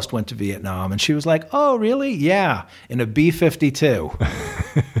almost went to Vietnam. And she was like, oh, really? Yeah, in a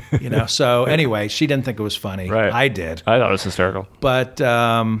B-52. So anyway, she didn't think it was funny. Right. I did. I thought it was hysterical. But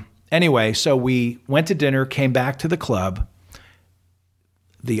anyway, so we went to dinner, came back to the club.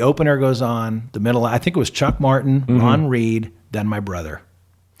 The opener goes on, the middle, I think it was Chuck Martin, Ron Reed, then my brother.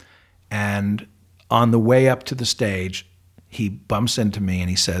 And on the way up to the stage, he bumps into me and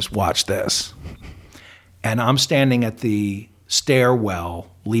he says, watch this. And I'm standing at the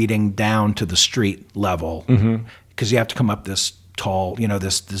stairwell leading down to the street level because you have to come up this tall,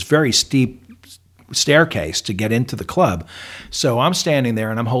 this very steep staircase to get into the club. So I'm standing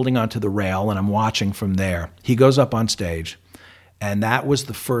there and I'm holding onto the rail and I'm watching from there. He goes up on stage, and that was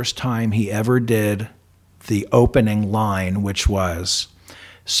the first time he ever did the opening line, which was...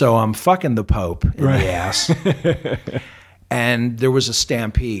 So I'm fucking the Pope in the ass. And there was a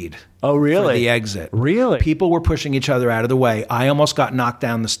stampede. Oh, really? For the exit. Really? People were pushing each other out of the way. I almost got knocked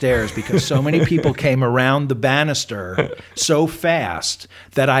down the stairs because so many people came around the banister so fast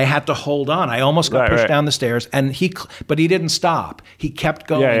that I had to hold on. I almost got pushed down the stairs, but he didn't stop. He kept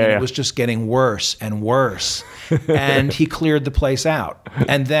going, and it was just getting worse and worse. And he cleared the place out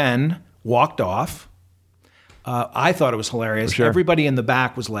and then walked off. I thought it was hilarious. Sure. Everybody in the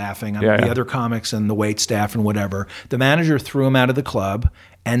back was laughing. The other comics and the wait staff and whatever. The manager threw him out of the club,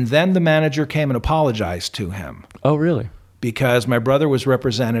 and then the manager came and apologized to him. Oh, really? Because my brother was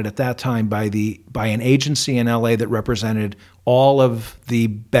represented at that time by an agency in LA that represented all of the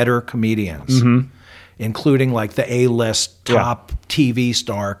better comedians, including like the A-list top TV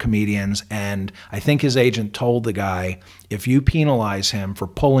star comedians. And I think his agent told the guy, if you penalize him for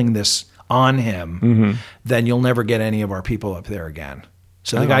pulling this on him, then you'll never get any of our people up there again.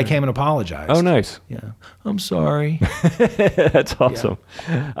 So the guy came and apologized. Oh, nice. Yeah. I'm sorry. That's awesome.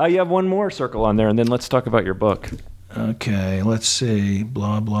 Yeah. You have one more circle on there, and then let's talk about your book. Okay, let's see.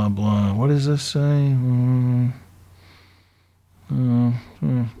 Blah, blah, blah. What does this say?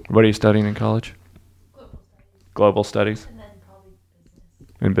 What are you studying in college? Global studies. And then probably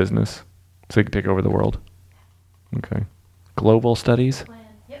business. In business. So you can take over the world. Okay. Global studies? Plan.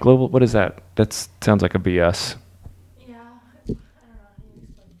 Yep. Global, what is that? That sounds like a BS. Yeah. I don't know how to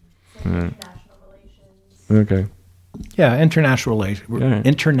explain it. It's like international relations. Okay. Yeah, international Yeah.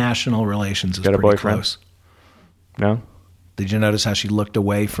 international relations is Got a pretty boyfriend? close. No? Did you notice how she looked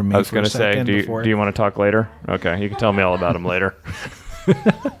away from me I was for a going to say, second do before? you want to talk later? Okay, you can tell me all about him later.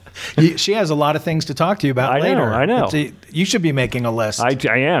 She has a lot of things to talk to you about I know, later. I know. You should be making a list.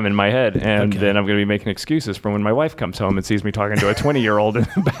 I am in my head, and Okay. then I'm going to be making excuses for when my wife comes home and sees me talking to a 20-year-old in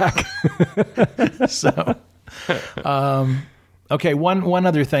the back. So, okay, one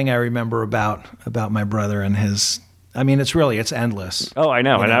other thing I remember about my brother and his. I mean, it's endless. Oh, I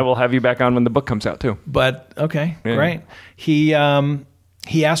know, You and know? I will have you back on when the book comes out too. But okay, Yeah. great. He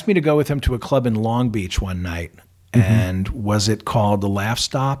asked me to go with him to a club in Long Beach one night. And was it called the Laugh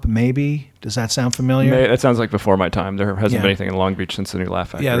Stop? Maybe. Does that sound familiar? That sounds like before my time. There hasn't Yeah. been anything in Long Beach since the new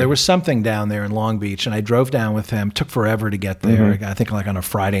Laugh Factory. Yeah, there was something down there in Long Beach, and I drove down with him. Took forever to get there. I think like on a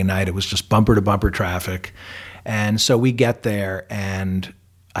Friday night, it was just bumper to bumper traffic. And so we get there, and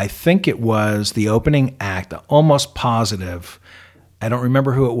I think it was the opening act, almost positive. I don't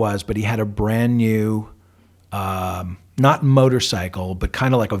remember who it was, but he had a brand new, not motorcycle, but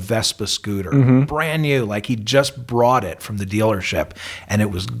kind of like a Vespa scooter. Brand new, like he just brought it from the dealership, and it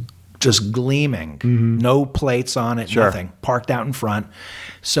was just gleaming, no plates on it, nothing, parked out in front.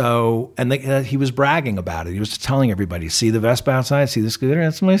 So, and he was bragging about it. He was just telling everybody, see the Vespa outside, see the scooter,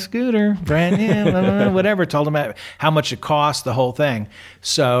 that's my scooter, brand new, blah, blah, blah, whatever. Told him how much it cost, the whole thing.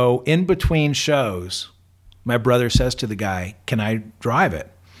 So in between shows, my brother says to the guy, can I drive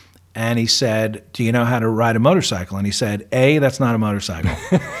it? And he said, do you know how to ride a motorcycle? And he said, A, that's not a motorcycle.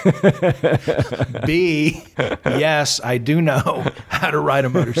 B, yes, I do know how to ride a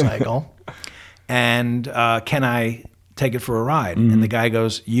motorcycle. And can I take it for a ride? And the guy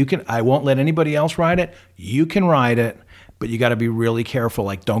goes, I won't let anybody else ride it. You can ride it, but you got to be really careful.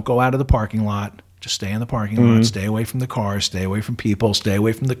 Like, don't go out of the parking lot. Just stay in the parking lot. Stay away from the cars. Stay away from people. Stay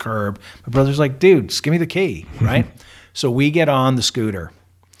away from the curb. My brother's like, dude, just give me the key, right? So we get on the scooter.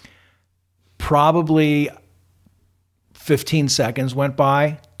 Probably 15 seconds went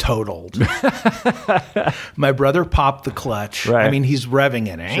by, totaled. My brother popped the clutch. Right. I mean, he's revving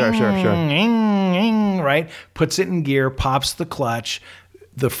it. Sure. Right? Puts it in gear, pops the clutch.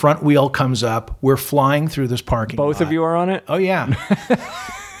 The front wheel comes up. We're flying through this parking lot. Both of you are on it? Oh, yeah.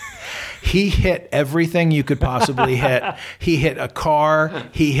 He hit everything you could possibly hit. He hit a car.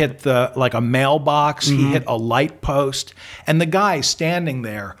 He hit a mailbox. He hit a light post. And the guy standing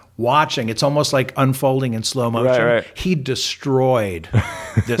there watching, it's almost like unfolding in slow motion. Right. He destroyed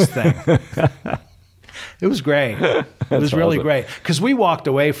this thing. It was great. It was really great. Because we walked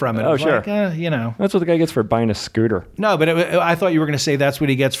away from it. Oh, sure. Like, That's what the guy gets for buying a scooter. No, but I thought you were going to say that's what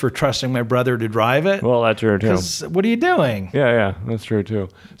he gets for trusting my brother to drive it. Well, that's true, too. 'Cause what are you doing? Yeah, that's true, too.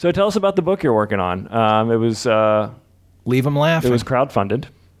 So tell us about the book you're working on. It was Leave him laughing. It was crowdfunded.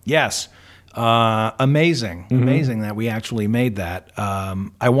 Yes. Amazing that we actually made that.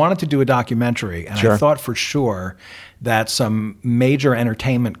 I wanted to do a documentary, and I thought for sure that some major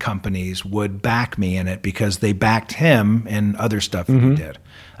entertainment companies would back me in it because they backed him in other stuff that he did.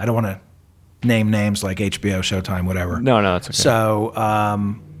 I don't want to name names like HBO, Showtime, whatever. No, it's okay. So,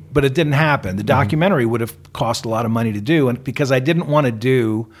 but it didn't happen. The documentary would have cost a lot of money to do, and because I didn't want to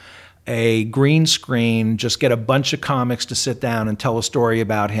do a green screen, just get a bunch of comics to sit down and tell a story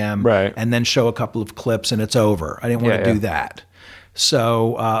about him, and then show a couple of clips and it's over. I didn't want to do that.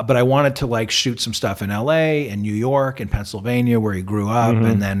 So, but I wanted to shoot some stuff in LA, in New York, in Pennsylvania, where he grew up,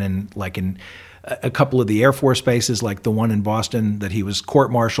 and then in a couple of the Air Force bases, like the one in Boston that he was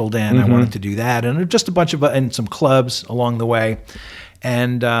court-martialed in. I wanted to do that, and just a bunch of and some clubs along the way.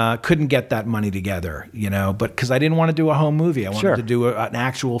 And couldn't get that money together, but because I didn't want to do a home movie. I wanted to do an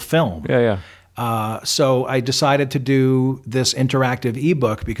actual film. So I decided to do this interactive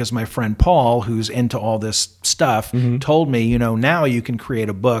ebook because my friend Paul, who's into all this stuff, told me, now you can create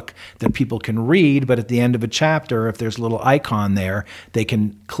a book that people can read, but at the end of a chapter, if there's a little icon there, they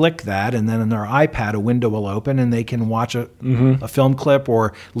can click that, and then on their iPad, a window will open, and they can watch a film clip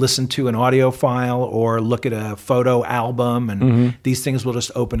or listen to an audio file or look at a photo album, and these things will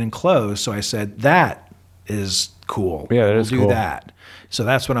just open and close. So I said, that is cool. Yeah, we'll is do cool. that. So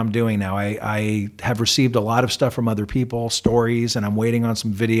that's what I'm doing now. I have received a lot of stuff from other people, stories, and I'm waiting on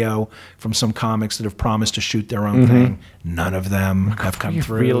some video from some comics that have promised to shoot their own thing. None of them have come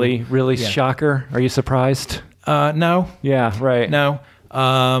through. Really shocker? Are you surprised? No. Yeah, right. No.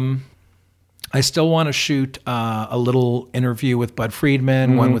 I still want to shoot a little interview with Bud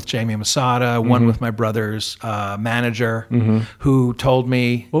Friedman, one with Jamie Masada, one with my brother's manager, who told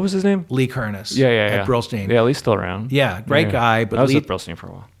me... What was his name? Lee Kernis. Yeah. At Brillstein. Yeah, Lee's still around. Yeah, great guy. But I was Lee... at Brillstein for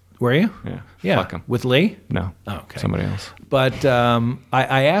a while. Were you? Yeah. Fuck him. With Lee? No. Oh, okay. Somebody else. But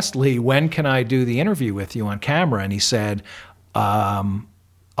I asked Lee, when can I do the interview with you on camera? And he said, I'll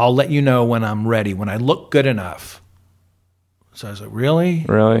let you know when I'm ready, when I look good enough. So I was like, really?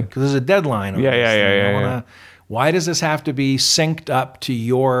 Really? Because there's a deadline. Yeah. Why does this have to be synced up to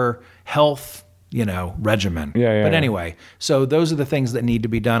your health, regimen? Yeah. But anyway, so those are the things that need to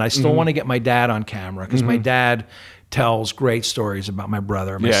be done. I still want to get my dad on camera because my dad tells great stories about my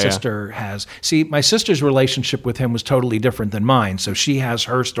brother. My sister has... See, my sister's relationship with him was totally different than mine. So she has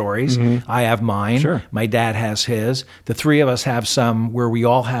her stories. I have mine. Sure. My dad has his. The three of us have some where we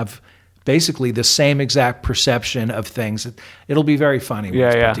all have... basically the same exact perception of things. It'll be very funny when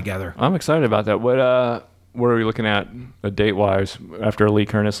it's put together. I'm excited about that. What are we looking at date-wise after Lee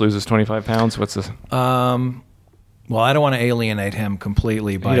Kernis loses 25 pounds? What's this? Well, I don't want to alienate him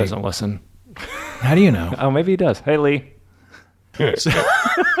completely. He doesn't listen. How do you know? Oh, maybe he does. Hey, Lee.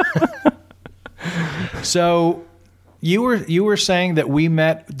 So you were saying that we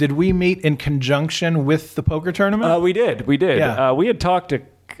met. Did we meet in conjunction with the poker tournament? We did. Yeah. We had talked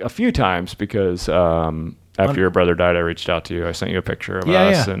a few times because after your brother died, I reached out to you. I sent you a picture of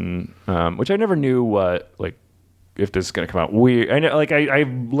us, and which I never knew what if this is going to come out weird. I know, like I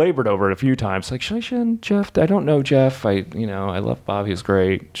labored over it a few times. Like, should I send Jeff? I don't know Jeff. I love Bob. He's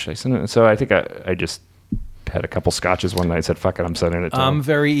great. Should I send it? So I think I just had a couple scotches one night and said, fuck it, I'm sending it to him. I'm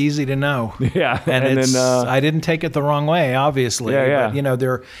very easy to know. Yeah. And then I didn't take it the wrong way, obviously. Yeah.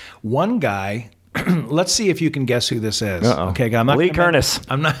 But, one guy, let's see if you can guess who this is. Uh-oh. Okay, I'm not Lee Kernis.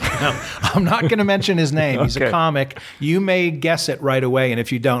 I'm not going to mention his name. He's a comic. You may guess it right away, and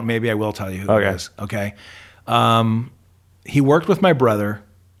if you don't, maybe I will tell you who it is. Okay. He worked with my brother.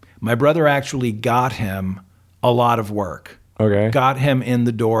 My brother actually got him a lot of work. Okay. Got him in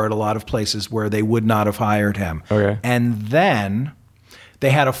the door at a lot of places where they would not have hired him. Okay. And then they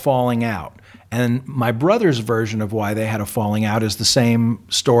had a falling out. And my brother's version of why they had a falling out is the same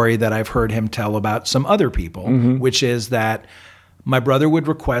story that I've heard him tell about some other people, which is that my brother would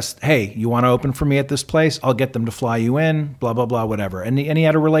request, hey, you want to open for me at this place? I'll get them to fly you in, blah, blah, blah, whatever. And he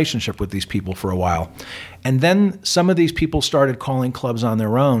had a relationship with these people for a while. And then some of these people started calling clubs on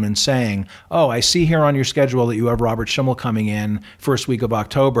their own and saying, oh, I see here on your schedule that you have Rober Schimmel coming in first week of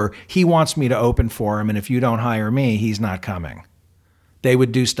October. He wants me to open for him, and if you don't hire me, he's not coming. They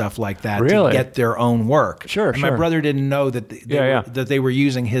would do stuff like that to get their own work. Sure, and my brother didn't know that that they were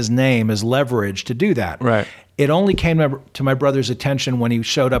using his name as leverage to do that. Right. It only came to my brother's attention when he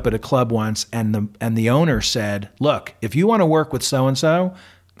showed up at a club once, and the owner said, "Look, if you want to work with so and so,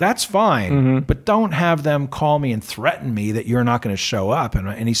 that's fine, but don't have them call me and threaten me that you're not going to show up."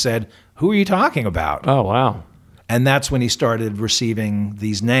 And he said, "Who are you talking about?" Oh, wow. And that's when he started receiving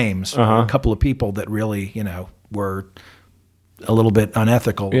these names from a couple of people that really, were a little bit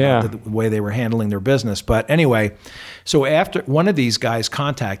unethical about the way they were handling their business. But anyway, so after one of these guys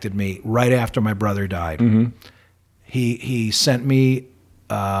contacted me right after my brother died, he sent me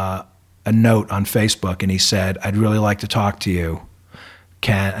a note on Facebook, and he said, "I'd really like to talk to you.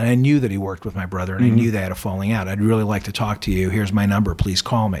 And I knew that he worked with my brother, and I knew they had a falling out. I'd really like to talk to you. Here's my number. Please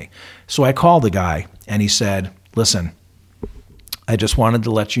call me." So I called the guy, and he said, "Listen, I just wanted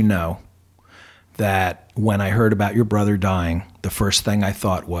to let you know that when I heard about your brother dying, the first thing I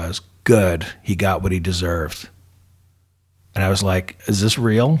thought was, good, he got what he deserved." And I was like, is this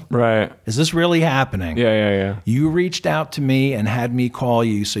real? Right. Is this really happening? Yeah. You reached out to me and had me call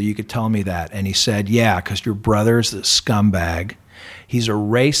you so you could tell me that. And he said, yeah, because your brother's a scumbag. He's a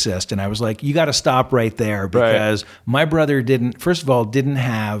racist. And I was like, you got to stop right there, because my brother didn't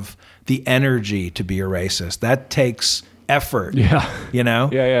have the energy to be a racist. That takes effort. Yeah.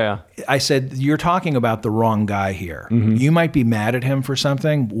 Yeah. I said, you're talking about the wrong guy here. You might be mad at him for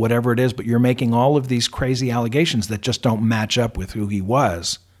something, whatever it is, but you're making all of these crazy allegations that just don't match up with who he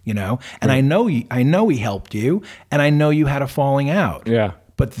was, And I know he helped you, and I know you had a falling out. Yeah.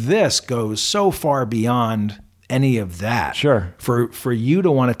 But this goes so far beyond any of that. Sure. For you to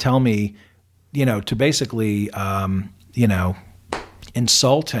want to tell me, to basically,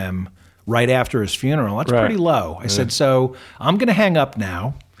 insult him right after his funeral, that's pretty low. I said, so I'm going to hang up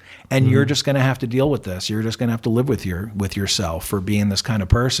now, and you're just going to have to deal with this. You're just going to have to live with yourself for being this kind of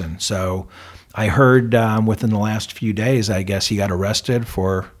person. So I heard within the last few days, I guess he got arrested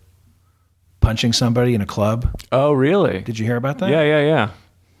for punching somebody in a club. Oh, really? Did you hear about that? Yeah.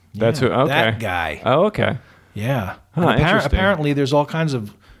 That's who. Okay. That guy. Oh, okay. Yeah. Huh, interesting. Apparently, there's all kinds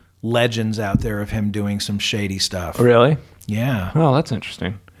of legends out there of him doing some shady stuff. Really? Yeah. Oh, that's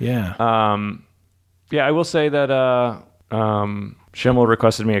interesting. Yeah. Yeah, I will say that Shcimmel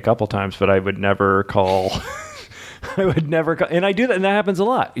requested me a couple times, but I would never call. And I do that, and that happens a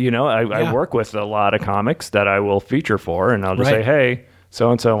lot. I work with a lot of comics that I will feature for, and I'll just say, hey,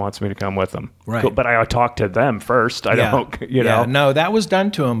 so-and-so wants me to come with them. Right. Cool. But I talk to them first. I don't, Yeah, no, that was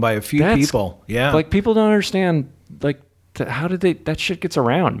done to him by a few people. Yeah. Like, people don't understand, how did that shit gets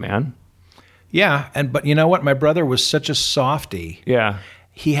around, man. Yeah, but you know what? My brother was such a softie. Yeah.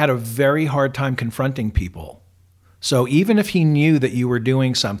 He had a very hard time confronting people. So even if he knew that you were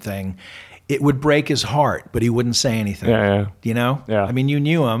doing something, it would break his heart, but he wouldn't say anything. Yeah. Yeah. I mean, you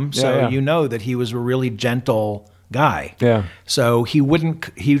knew him, so you know that he was a really gentle guy. Yeah. So he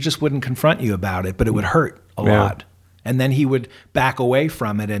just wouldn't confront you about it, but it would hurt a lot. And then he would back away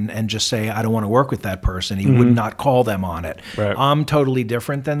from it and just say, I don't want to work with that person. He would not call them on it. Right. I'm totally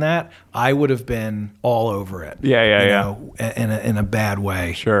different than that. I would have been all over it. Yeah. In a bad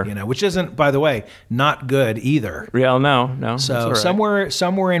way. Sure. Which isn't, by the way, not good either. Yeah, no. So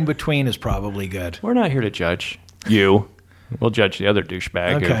somewhere in between is probably good. We're not here to judge you. We'll judge the other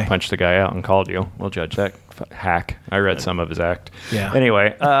douchebag who punched the guy out and called you. We'll judge that hack. I read some of his act. Yeah.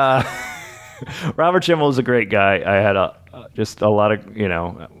 Anyway, Rober Schimmel is a great guy. I had just a lot of,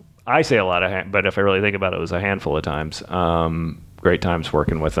 I say a lot of, but if I really think about it, it was a handful of times. Great times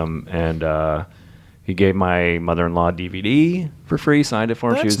working with him. And He gave my mother-in-law DVD for free, signed it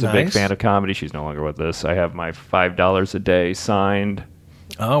for him. She That's was a big nice. fan of comedy. She's no longer with us. I have my $5 a day signed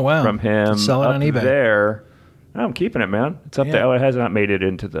Oh, wow. from him. Sell it up on eBay. there. I'm keeping it, man. It's up Yeah. there. Oh, it has not made it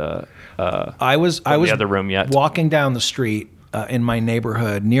into the I was the other room yet. walking down the street in my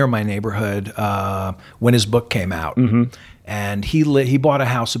neighborhood, near my neighborhood, when his book came out. Mm-hmm. And he bought a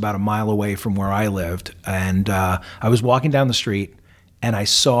house about a mile away from where I lived. And I was walking down the street, and I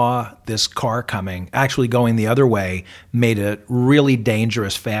saw this car coming, actually going the other way, made a really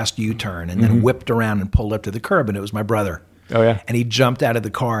dangerous fast U-turn, and then whipped around and pulled up to the curb, and it was my brother. Oh, yeah? And he jumped out of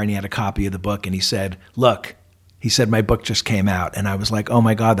the car, and he had a copy of the book, and he said, "Look," he said, "my book just came out." And I was like, "Oh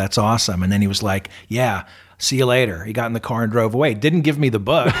my God, that's awesome." And then he was like, "Yeah, see you later." He got in the car and drove away. Didn't give me the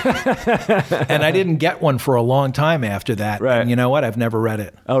book. And I didn't get one for a long time after that. Right. And you know what? I've never read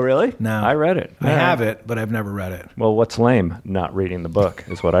it. Oh, really? No. I read it. I have it, but I've never read it. Well, what's lame? Not reading the book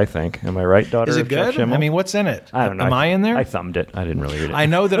is what I think. Am I right, daughter Is of it Jeff good? Shcimmel? I mean, what's in it? I don't know. Am I in there? I thumbed it. I didn't really read it. I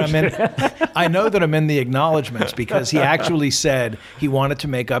know that I'm in. I know that I'm in the acknowledgments because he actually said he wanted to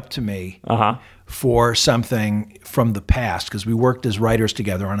make up to me for something from the past because we worked as writers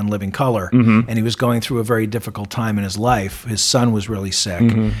together on In Living Color, and he was going through a very difficult time in his life. His son was really sick,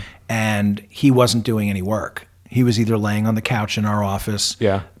 and he wasn't doing any work. He was either laying on the couch in our office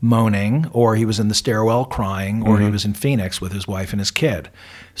moaning, or he was in the stairwell crying, or he was in Phoenix with his wife and his kid.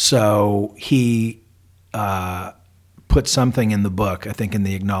 So he put something in the book, I think in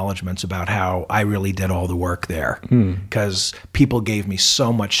the acknowledgments, about how I really did all the work there because people gave me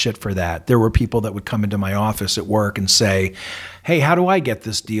so much shit for that. There were people that would come into my office at work and say, "Hey, how do I get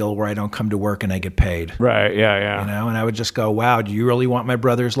this deal where I don't come to work and I get paid?" Right, yeah. You know, and I would just go, "Wow, do you really want my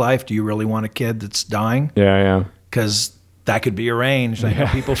brother's life? Do you really want a kid that's dying?" Yeah. Because that could be arranged. I know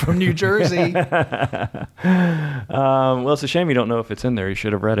people from New Jersey. Well, it's a shame you don't know if it's in there. You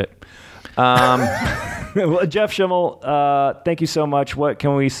should have read it. Well, Jeff Shcimmel, thank you so much. What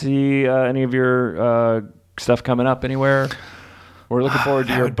can we see? Any of your stuff coming up anywhere? We're looking forward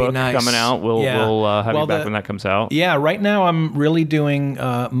to That your would be book nice. coming out. We'll have Well, you back when that comes out. Yeah, right now I'm really doing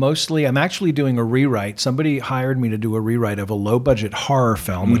I'm actually doing a rewrite. Somebody hired me to do a rewrite of a low-budget horror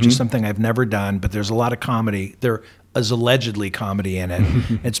film, which is something I've never done, but there's a lot of comedy. There is allegedly comedy in it.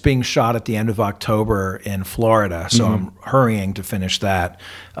 It's being shot at the end of October in Florida, so I'm hurrying to finish that.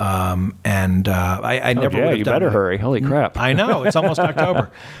 I never would have you done better it. hurry. Holy crap. I know, it's almost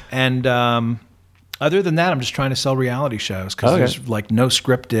October. And other than that, I'm just trying to sell reality shows because there's like no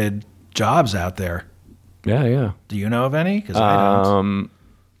scripted jobs out there. Yeah. Do you know of any? Because I don't.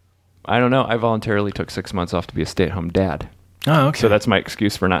 I don't know. I voluntarily took 6 months off to be a stay-at-home dad. Oh, okay. So that's my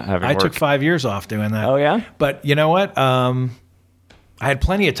excuse for not having I work. took 5 years off doing that. Oh, yeah? But you know what? I had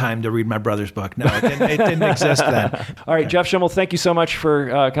plenty of time to read my brother's book. No, it didn't exist then. All right, Jeff Shcimmel, thank you so much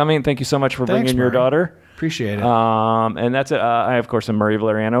for coming. Thank you so much for bringing your Murray. daughter. Appreciate it. And that's it. I, of course, am Murray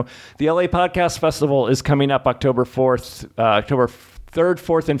Valeriano. The LA Podcast Festival is coming up October 4th, October 3rd,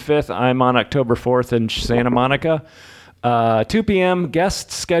 4th, and 5th. I'm on October 4th in Santa Monica. 2 p.m.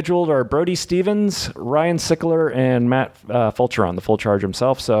 Guests scheduled are Brody Stevens, Ryan Sickler, and Matt Fulcheron, the full charge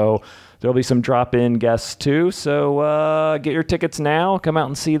himself. So there'll be some drop-in guests too. So get your tickets now. Come out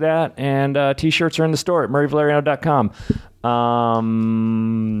and see that. And T-shirts are in the store at murrayvaleriano.com.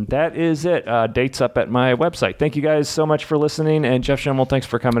 That is it. Dates up at my website. Thank you guys so much for listening. And Jeff Shcimmel, thanks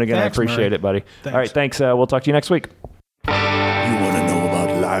for coming again. Thanks, I appreciate Murray. it, buddy. Thanks. All right, thanks. We'll talk to you next week. You want to know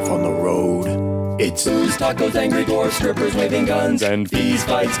about life on the road? It's booze, tacos, angry dwarfs, strippers waving guns, and fees,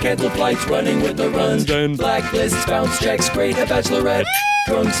 fights, canceled flights, running with the runs, and blacklists, bounce checks, great a bachelorette,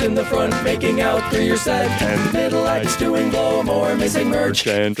 drunks in the front making out through your set, and middle acts doing blow more, missing merch,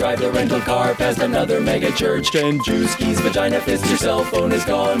 and drive the rental car past another mega church, and juice keys, vagina fist, your cell phone is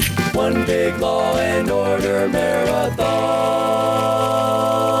gone. One big Law and Order marathon.